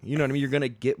progressing. You know what I mean? You're gonna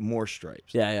get more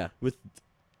stripes. Yeah. With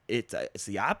it's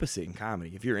the opposite in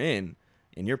comedy. If you're in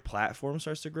and your platform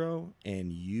starts to grow,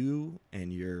 and you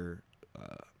and your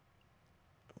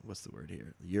what's the word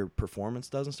here? Your performance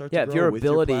doesn't start to grow. If your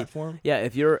ability, your platform. Yeah,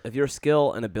 if your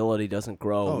skill and ability doesn't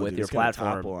grow with your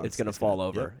platform, it's gonna fall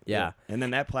over. Yep, yeah. And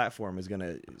then that platform is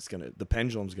the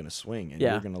pendulum's gonna swing, and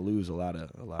you're gonna lose a lot.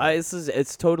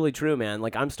 It's totally true, man.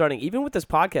 Like I'm starting, even with this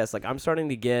podcast, like I'm starting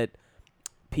to get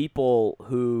people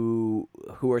who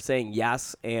are saying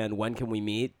yes and when can we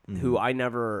meet, who I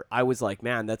was like,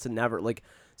 man, that's a never, like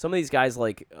some of these guys,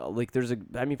 like there's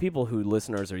people who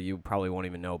listeners or you probably won't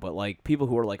even know, but like people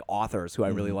who are like authors who I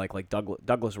really like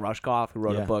Douglas Rushkoff, who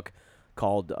wrote a book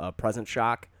called Present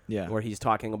Shock, where he's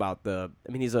talking about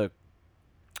he's a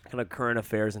kind of current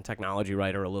affairs and technology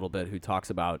writer a little bit, who talks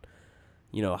about,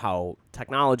 you know, how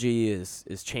technology is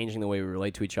changing the way we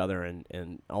relate to each other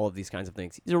and all of these kinds of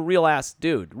things. He's a real ass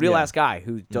dude, ass guy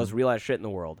who does real ass shit in the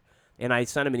world. And I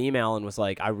sent him an email and was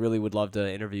like, I really would love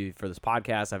to interview you for this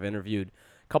podcast. I've interviewed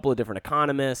a couple of different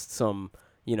economists, some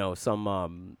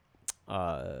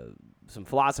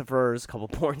philosophers, a couple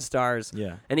porn stars.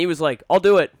 Yeah. And he was like, I'll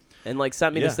do it. And like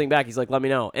sent me this thing back. He's like, let me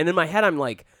know. And in my head, I'm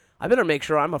like, I better make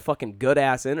sure I'm a fucking good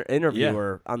ass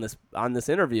interviewer on this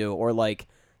interview, or like,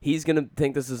 he's gonna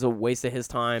think this is a waste of his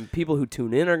time. People who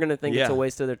tune in are gonna think it's a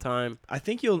waste of their time. I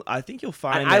think you'll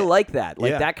find. I like that.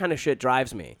 Like that kind of shit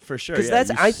drives me for sure.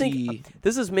 Because I think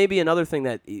this is maybe another thing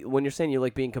that when you're saying you're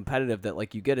like being competitive, that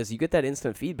like you get that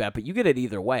instant feedback, but you get it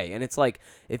either way. And it's like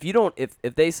if you don't, if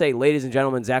they say, ladies and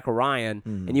gentlemen, Zako Ryan,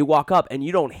 and you walk up and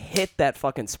you don't hit that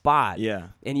fucking spot, and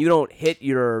you don't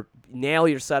nail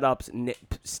your setups,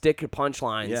 stick your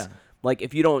punchlines, like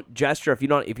if you don't gesture, if you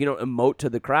don't emote to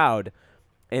the crowd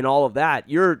and all of that,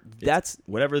 that's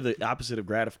whatever the opposite of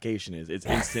gratification is. It's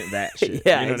instant that shit.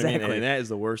 Yeah, you know exactly. what I mean? And that is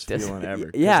the worst feeling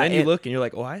ever. Yeah, then you look and you're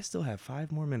like, oh, I still have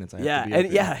 5 more minutes. I have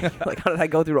to be like, how did I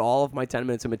go through all of my 10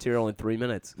 minutes of material in 3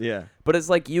 minutes? Yeah, but it's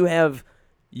like you have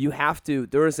to.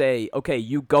 There is okay,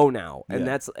 you go now, and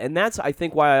that's I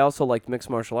think why I also liked mixed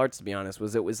martial arts, to be honest,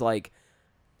 was it was like,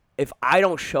 if I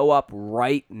don't show up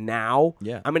right now,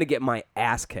 I'm gonna get my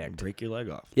ass kicked. Break your leg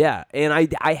off. Yeah, and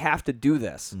I have to do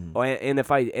this, and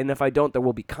if I don't, there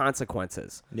will be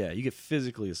consequences. Yeah, you get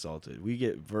physically assaulted. We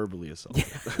get verbally assaulted.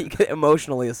 You get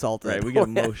emotionally assaulted. Right, we get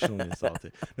emotionally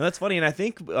assaulted. No, that's funny, and I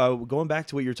think going back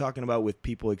to what you're talking about with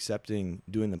people accepting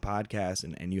doing the podcast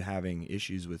and you having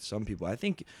issues with some people, I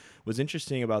think what's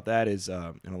interesting about that is,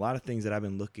 and a lot of things that I've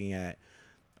been looking at,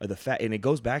 the fact, and it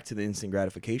goes back to the instant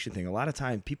gratification thing. A lot of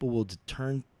times people will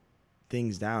turn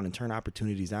things down and turn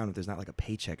opportunities down if there's not like a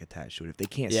paycheck attached to it. If they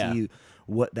can't see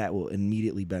what that will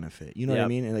immediately benefit. You know what I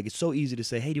mean? And like, it's so easy to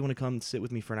say, hey, do you want to come sit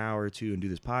with me for an hour or two and do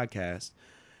this podcast?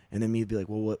 And then me be like,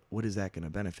 well, what is that going to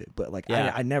benefit? But like,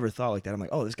 I never thought like that. I'm like,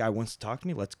 oh, this guy wants to talk to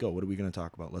me. Let's go. What are we going to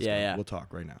talk about? Let's go. We'll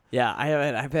talk right now. Yeah,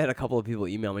 I've had a couple of people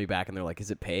email me back and they're like,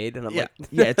 is it paid? And I'm like,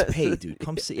 yeah, it's paid, dude.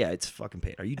 Come sit. Yeah, it's fucking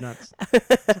paid. Are you nuts?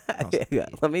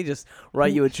 Let me just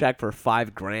write you a check for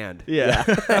 $5,000. Yeah.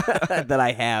 That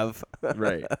I have.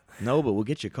 Right. No, but we'll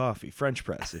get you coffee, French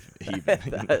press, if even.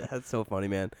 That's so funny,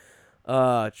 man.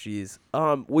 Jeez.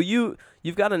 Well,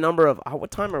 you've got a number of.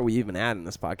 What time are we even at in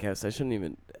this podcast? I shouldn't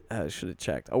even. I should have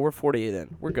checked. Oh, we're 48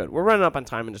 in. We're good. We're running up on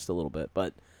time in just a little bit,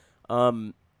 but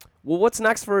well, what's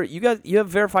next for you guys? You have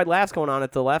Verified Laughs going on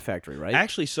at the Laugh Factory, right?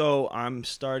 Actually, so I'm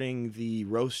starting the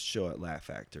roast show at Laugh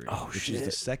Factory, which is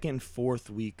the second, fourth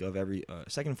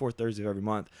Thursday of every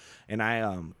month, and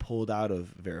I pulled out of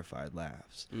Verified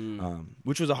Laughs,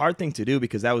 which was a hard thing to do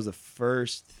because that was the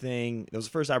first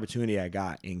opportunity I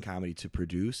got in comedy to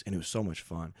produce, and it was so much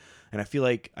fun. And I feel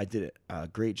like I did a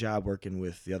great job working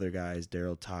with the other guys,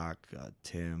 Daryl Talk,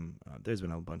 Tim. There's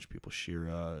been a bunch of people,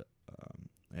 Shira.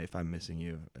 If I'm missing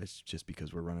you, it's just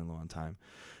because we're running low on time.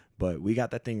 But we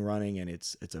got that thing running, and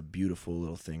it's a beautiful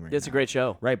little thing right now. It's a great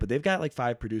show. Right, but they've got like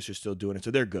 5 producers still doing it,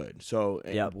 so they're good. So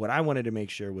what I wanted to make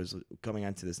sure was coming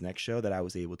onto this next show that I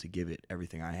was able to give it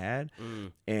everything I had.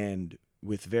 And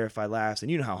with Verified Laughs,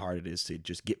 and you know how hard it is to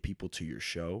just get people to your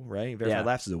show, right? Verified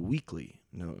Laughs is a weekly.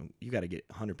 You got to get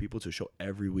 100 people to a show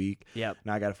every week. Now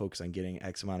I got to focus on getting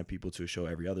X amount of people to a show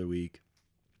every other week.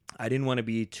 I didn't want to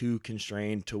be too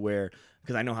constrained to where,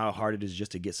 because I know how hard it is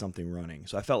just to get something running.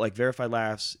 So I felt like Verified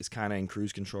Laughs is kind of in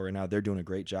cruise control right now. They're doing a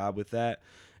great job with that,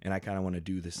 and I kind of want to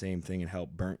do the same thing and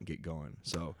help Burnt get going.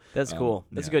 So that's cool.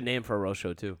 That's a good name for a roast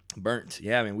show too. Burnt,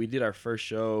 yeah. I mean, we did our first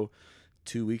show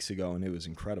 2 weeks ago, and it was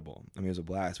incredible. I mean, it was a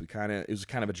blast. It was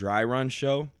kind of a dry run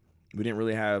show. We didn't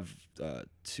really have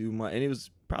too much, and it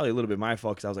was probably a little bit my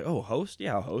fault because I was like, oh, host?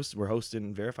 Yeah, I'll host. We're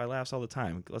hosting Verified Laughs all the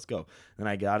time. Let's go. And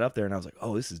I got up there, and I was like,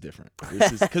 oh, this is different.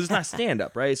 This is because it's not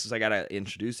stand-up, right? So I got to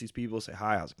introduce these people, say,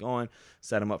 hi, how's it going?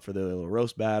 Set them up for the little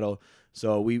roast battle.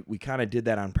 So we kind of did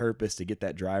that on purpose to get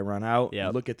that dry run out,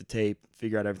 look at the tape,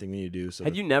 figure out everything we need to do. So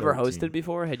had you never hosted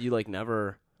before? Had you,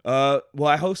 never... Well,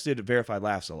 I hosted Verified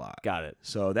Laughs a lot. Got it.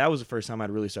 So that was the first time I'd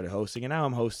really started hosting, and now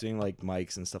I'm hosting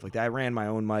mics and stuff like that. I ran my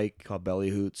own mic called Belly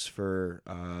Hoots for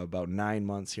about 9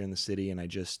 months here in the city, and I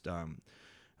just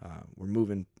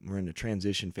we're in the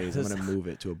transition phase. I'm gonna move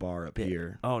it to a bar up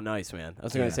here. Oh, nice, man. I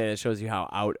was gonna say that shows you how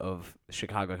out of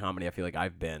Chicago comedy I feel like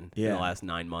I've been in the last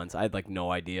 9 months. I had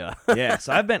no idea.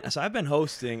 So I've been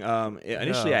hosting.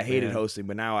 Initially I hated hosting,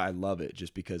 but now I love it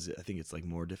just because I think it's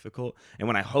more difficult. And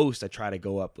when I host, I try to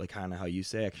go up kind of how you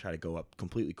say. I try to go up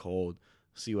completely cold,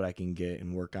 see what I can get,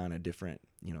 and work on a different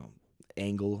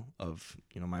angle of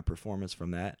my performance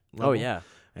from that level. Oh yeah.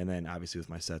 And then obviously with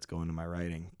my sets going to my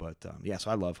writing, but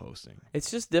so I love hosting. It's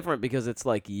just different because it's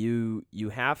you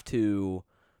have to,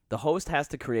 the host has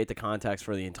to create the context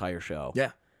for the entire show.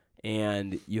 Yeah.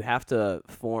 And you have to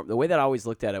form, the way that I always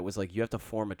looked at it was you have to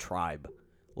form a tribe.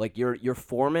 You're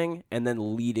forming and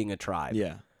then leading a tribe.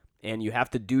 Yeah. And you have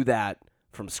to do that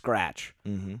from scratch.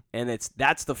 Mm-hmm. And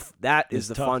that is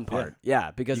the tough, fun part.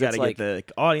 Yeah, because you got to get the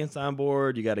audience on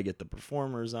board, you got to get the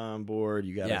performers on board,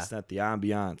 you got to set the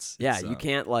ambiance. Yeah, you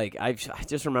can't I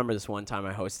just remember this one time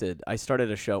I started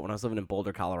a show when I was living in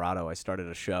Boulder, Colorado. I started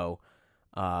a show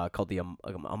called the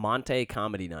Amante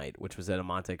Comedy Night, which was at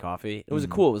Amante Coffee. It was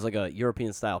it was like a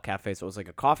European style cafe, so it was like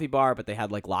a coffee bar, but they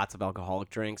had lots of alcoholic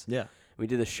drinks. Yeah. We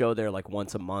did a show there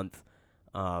once a month.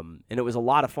 And it was a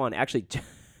lot of fun. Actually,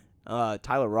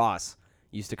 Tyler Ross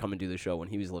used to come and do the show when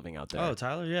he was living out there. Oh,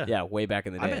 Tyler, yeah. Yeah, way back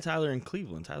in the day. I met Tyler in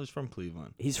Cleveland. Tyler's from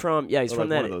Cleveland. He's from from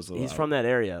that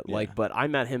area. Yeah. But I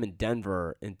met him in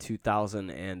Denver in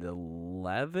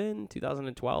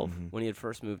 2012 when he had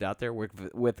first moved out there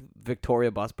with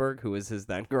Victoria Busberg, who was his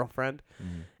then girlfriend.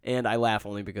 Mm-hmm. And I laugh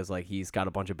only because he's got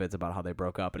a bunch of bits about how they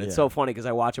broke up, and it's so funny because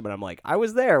I watch him and I'm I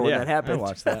was there when that happened. I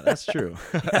watched that. That's true.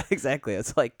 Yeah, exactly.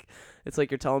 It's like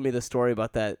you're telling me the story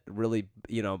about that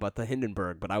about the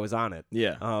Hindenburg, but I was on it.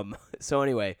 Yeah. So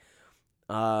anyway,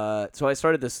 so I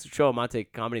started this show, Monte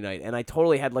Comedy Night, and I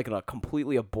totally had a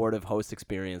completely abortive host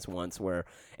experience once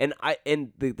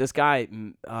this guy,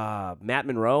 Matt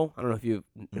Monroe, I don't know if you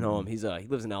know him. He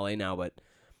lives in LA now, but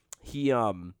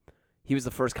he was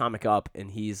the first comic up,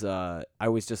 and I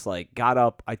was just got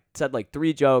up, I said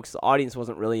 3 jokes, the audience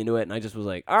wasn't really into it, and I just was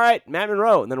all right, Matt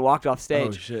Monroe, and then walked off stage.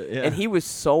 Oh, shit, yeah. And he was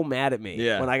so mad at me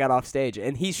when I got off stage,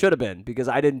 and he should have been, because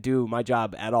I didn't do my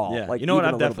job at all. Yeah. You know what,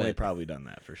 I've definitely probably done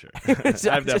that for sure.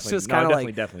 I've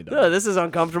definitely done that. This is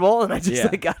uncomfortable, and I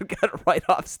just got right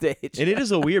off stage. And it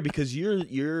is weird because you're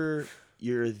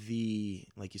the,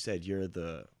 like you said, you're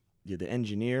the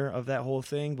engineer of that whole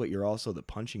thing, but you're also the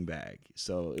punching bag.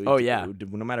 So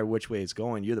no matter which way it's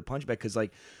going, you're the punching bag, because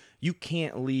you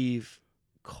can't leave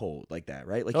cold like that,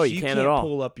 right? You can't at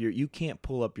all. You can't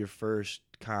pull up your first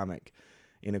comic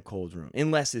in a cold room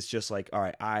unless it's just all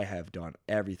right, I have done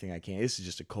everything I can. This is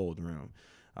just a cold room.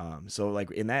 So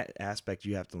like in that aspect,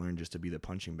 you have to learn just to be the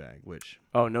punching bag, which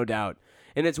no doubt.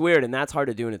 And it's weird, and that's hard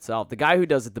to do in itself. The guy who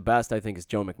does it the best, I think, is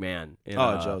Joe McMahon.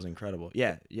 Joe's incredible.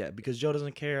 Yeah, because Joe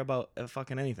doesn't care about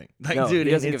fucking anything. Like, no, dude,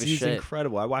 he doesn't give a he's shit.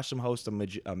 incredible. I watched him host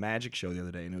a magic show the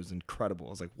other day, and it was incredible. I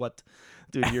was like, what?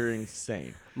 Dude, you're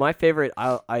insane. My favorite,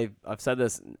 I've said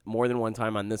this more than one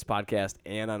time on this podcast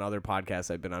and on other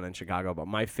podcasts I've been on in Chicago, but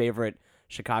my favorite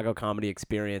Chicago comedy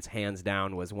experience, hands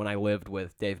down, was when I lived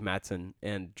with Dave Metz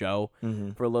and Joe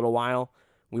for a little while.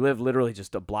 We lived literally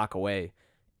just a block away.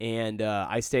 And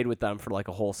I stayed with them for like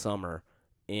a whole summer.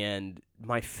 And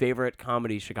my favorite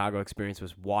comedy Chicago experience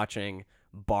was watching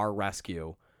Bar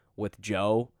Rescue with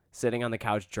Joe sitting on the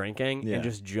couch drinking and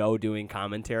just Joe doing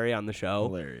commentary on the show.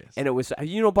 Hilarious. And it was,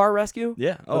 Bar Rescue?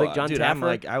 Yeah. Like John dude,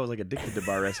 Taffer? I was like addicted to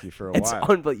Bar Rescue for a It's while.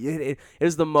 unbelievable. It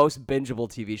is the most bingeable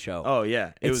TV show. Oh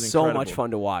yeah, it was so incredible. much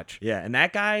fun to watch. Yeah, and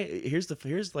that guy, here's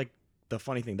like the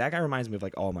funny thing. That guy reminds me of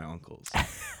like all my uncles,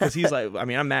 because he's like, I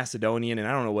mean, I'm Macedonian, and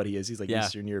I don't know what he is. He's like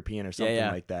Eastern European or something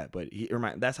like that. But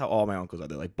that's how all my uncles are.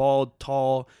 They're like bald,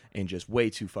 tall, and just way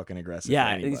too fucking aggressive.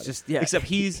 Yeah, he's just Except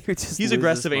he's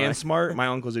aggressive and smart. My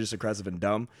uncles are just aggressive and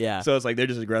dumb. Yeah. So it's like they're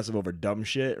just aggressive over dumb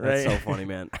shit, right? That's so funny,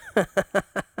 man.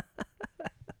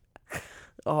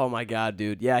 Oh my god,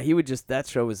 dude. Yeah, he would just. That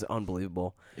show was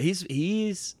unbelievable.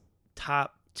 He's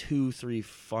top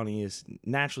 2-3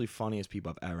 naturally funniest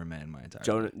people I've ever met in my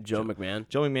entire life. Joe McMahon.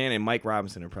 Joe McMahon and Mike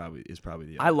Robinson is probably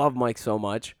the other. I love Mike so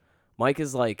much. Mike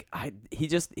is like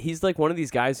he's like one of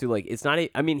these guys who like it's not.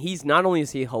 I mean, he's not only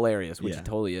is he hilarious, which he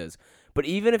totally is, but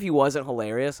even if he wasn't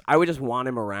hilarious, I would just want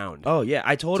him around. Oh yeah,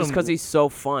 I told him just because he's so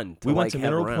fun. We went to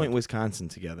Mineral Point, Wisconsin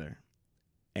together.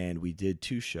 And we did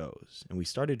 2 shows, and we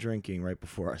started drinking right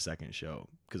before our second show,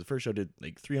 because the first show did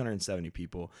like 370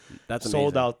 people. That's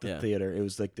sold amazing. out the theater. It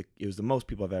was the most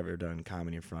people I've ever done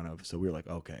comedy in front of. So we were like,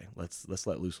 okay, let's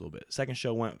let loose a little bit. Second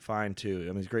show went fine too. I mean,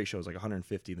 it was a great show. It was like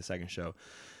 150 the second show,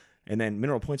 and then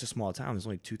Mineral Point's a small town. There's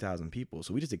only 2,000 people,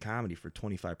 so we just did comedy for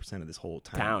 25% of this whole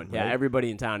town. Yeah, everybody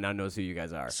in town now knows who you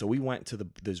guys are. So we went to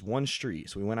there's one street.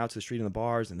 So we went out to the street in the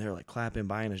bars, and they're like clapping,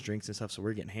 buying us drinks and stuff. So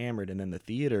we're getting hammered, and then the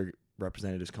theater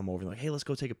representatives come over and like, hey, let's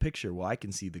go take a picture. Well, I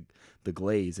can see the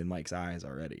glaze in Mike's eyes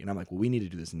already, and I'm like, well, we need to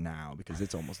do this now because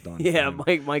it's almost done. Yeah,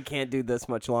 Mike can't do this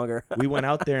much longer. We went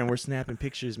out there and we're snapping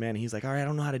pictures, man, and he's like, all right, I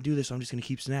don't know how to do this, so I'm just gonna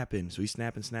keep snapping. So he's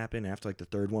snapping, and after like the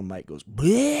third one, Mike goes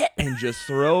bleh, and just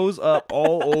throws up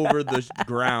all over the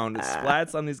ground. It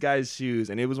splats on these guys'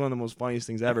 shoes, and it was one of the most funniest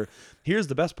things ever. Here's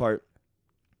the best part.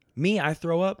 I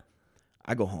throw up,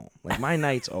 I go home. Like, my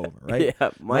night's over, right? Yeah,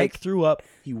 Mike threw up.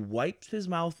 He wiped his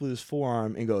mouth with his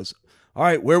forearm and goes, all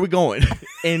right, where are we going?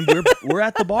 And we're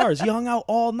at the bars. He hung out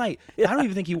all night. I don't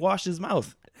even think he washed his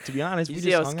mouth, to be honest. You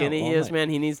see how skinny he is, man?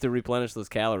 He needs to replenish those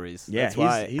calories. Yeah, that's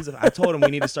why. I told him we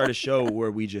need to start a show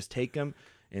where we just take him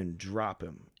and drop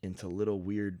him into little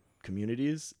weird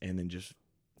communities, and then just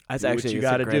that's do actually what you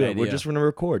got to do. Idea. We're just going to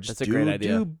record. Just that's a great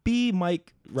idea. Be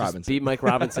Mike Robinson. Just be Mike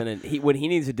Robinson, and what he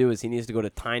needs to do is he needs to go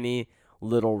to tiny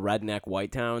little redneck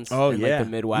white towns. Oh, in, like, the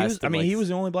Midwest. He was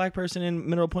the only black person in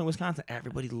Mineral Point, Wisconsin.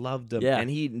 Everybody loved him. Yeah. And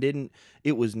he didn't.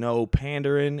 It was no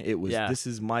pandering. It was this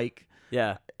is Mike.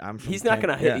 Yeah. I'm from he's not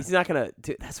gonna. He's not gonna.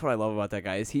 That's what I love about that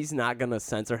guy. Is he's not gonna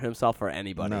censor himself for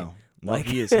anybody. No. Like,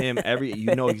 he is him.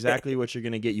 You know exactly what you're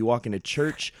gonna get. You walk into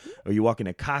church, or you walk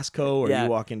into Costco, or you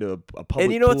walk into a public.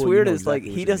 And you know what's weird is exactly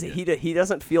like he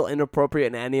doesn't feel inappropriate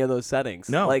in any of those settings.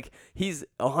 No, like he's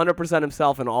 100%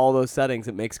 himself in all those settings.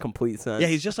 It makes complete sense. Yeah,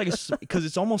 he's just like because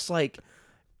it's almost like.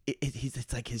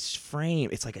 It's like his frame.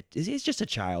 It's like he's just a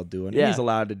child doing it. Yeah. He's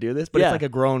allowed to do this, but it's like a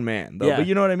grown man, though. Yeah. But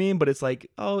you know what I mean? But it's like,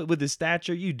 with his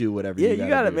stature, you do whatever you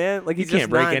got it, do. man. Like, he's you can't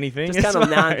break anything. Just kind of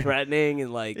fine. non-threatening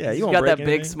and like he's got that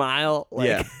big smile.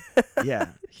 Like, yeah,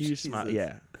 huge smile.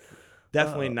 Yeah,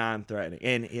 definitely non-threatening.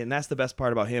 And that's the best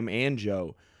part about him and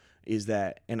Joe is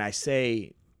that, and I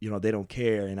say, they don't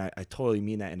care, and I totally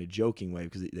mean that in a joking way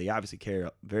because they obviously care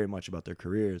very much about their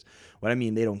careers. What I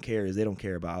mean they don't care is they don't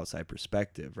care about outside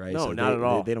perspective, right? No, not at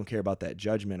all. They don't care about that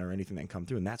judgment or anything that come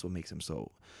through, and that's what makes them so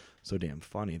damn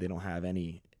funny. They don't have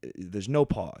any. There's no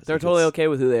pause. They're totally okay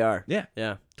with who they are. Yeah,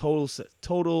 yeah. Total sense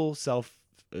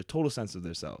of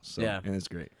themselves. So, yeah, and it's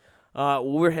great.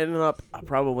 We're heading up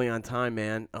probably on time,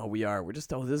 man. Oh, we are. We're just.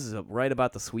 This is right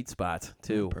about the sweet spot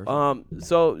too. Perfect.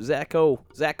 So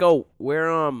Zako,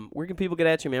 where can people get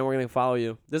at you, man? We're gonna follow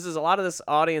you. This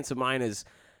audience of mine is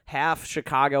half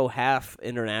Chicago, half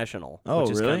international. Oh,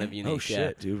 which is really? Kind of unique. Oh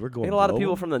shit, dude, we're going. We had a lot of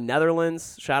people from the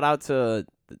Netherlands. Shout out to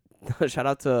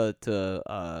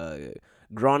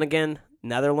Groningen,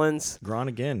 Netherlands.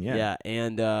 Groningen, yeah. Yeah,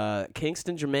 and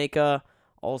Kingston, Jamaica.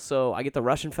 Also, I get the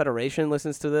Russian Federation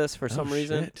listens to this for some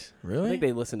reason. Shit. Really? I think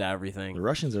they listen to everything. The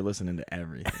Russians are listening to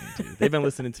everything, too. They've been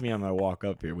listening to me on my walk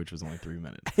up here, which was only 3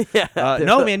 minutes.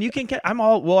 No, man, you can. I'm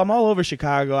all over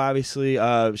Chicago. Obviously,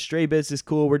 Stray Bits is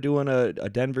cool. We're doing a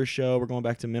Denver show. We're going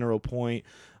back to Mineral Point.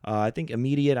 I think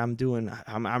immediate.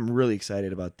 I'm really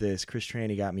excited about this. Chris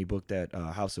Tranny got me booked at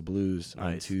House of Blues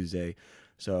on Tuesday,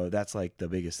 so that's like the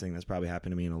biggest thing that's probably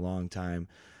happened to me in a long time.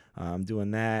 I'm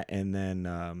doing that, and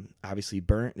then obviously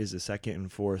Burnt is the second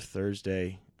and fourth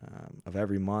Thursday of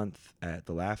every month at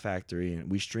the Laugh Factory,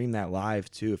 and we stream that live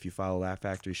too. If you follow Laugh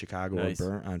Factory Chicago or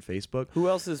Burnt on Facebook. Who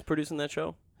else is producing that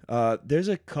show? There's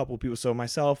a couple people. So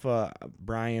myself,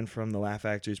 Brian from the Laugh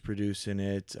Factory is producing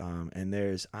it, and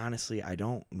there's honestly, I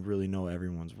don't really know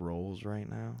everyone's roles right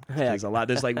now. There's a lot.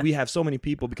 There's like we have so many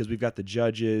people because we've got the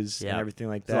judges and everything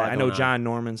like that. I know John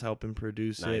Norman's helping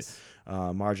produce it.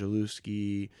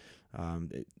 Marjalewski.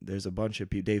 There's a bunch of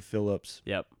people. Dave Phillips.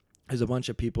 Yep. There's a bunch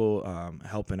of people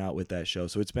helping out with that show,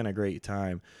 so it's been a great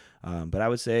time. But I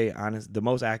would say, the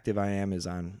most active I am is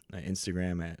on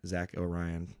Instagram at Zako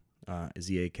Ryan,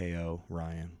 Zako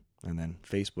Ryan, and then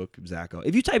Facebook Zako.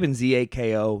 If you type in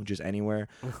Zako just anywhere,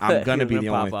 I'm gonna be the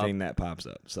only thing that pops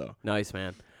up. So nice,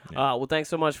 man. Yeah. Well, thanks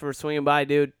so much for swinging by,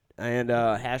 dude, and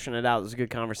hashing it out. It was a good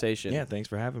conversation. Yeah, thanks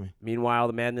for having me. Meanwhile,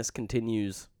 the madness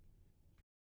continues.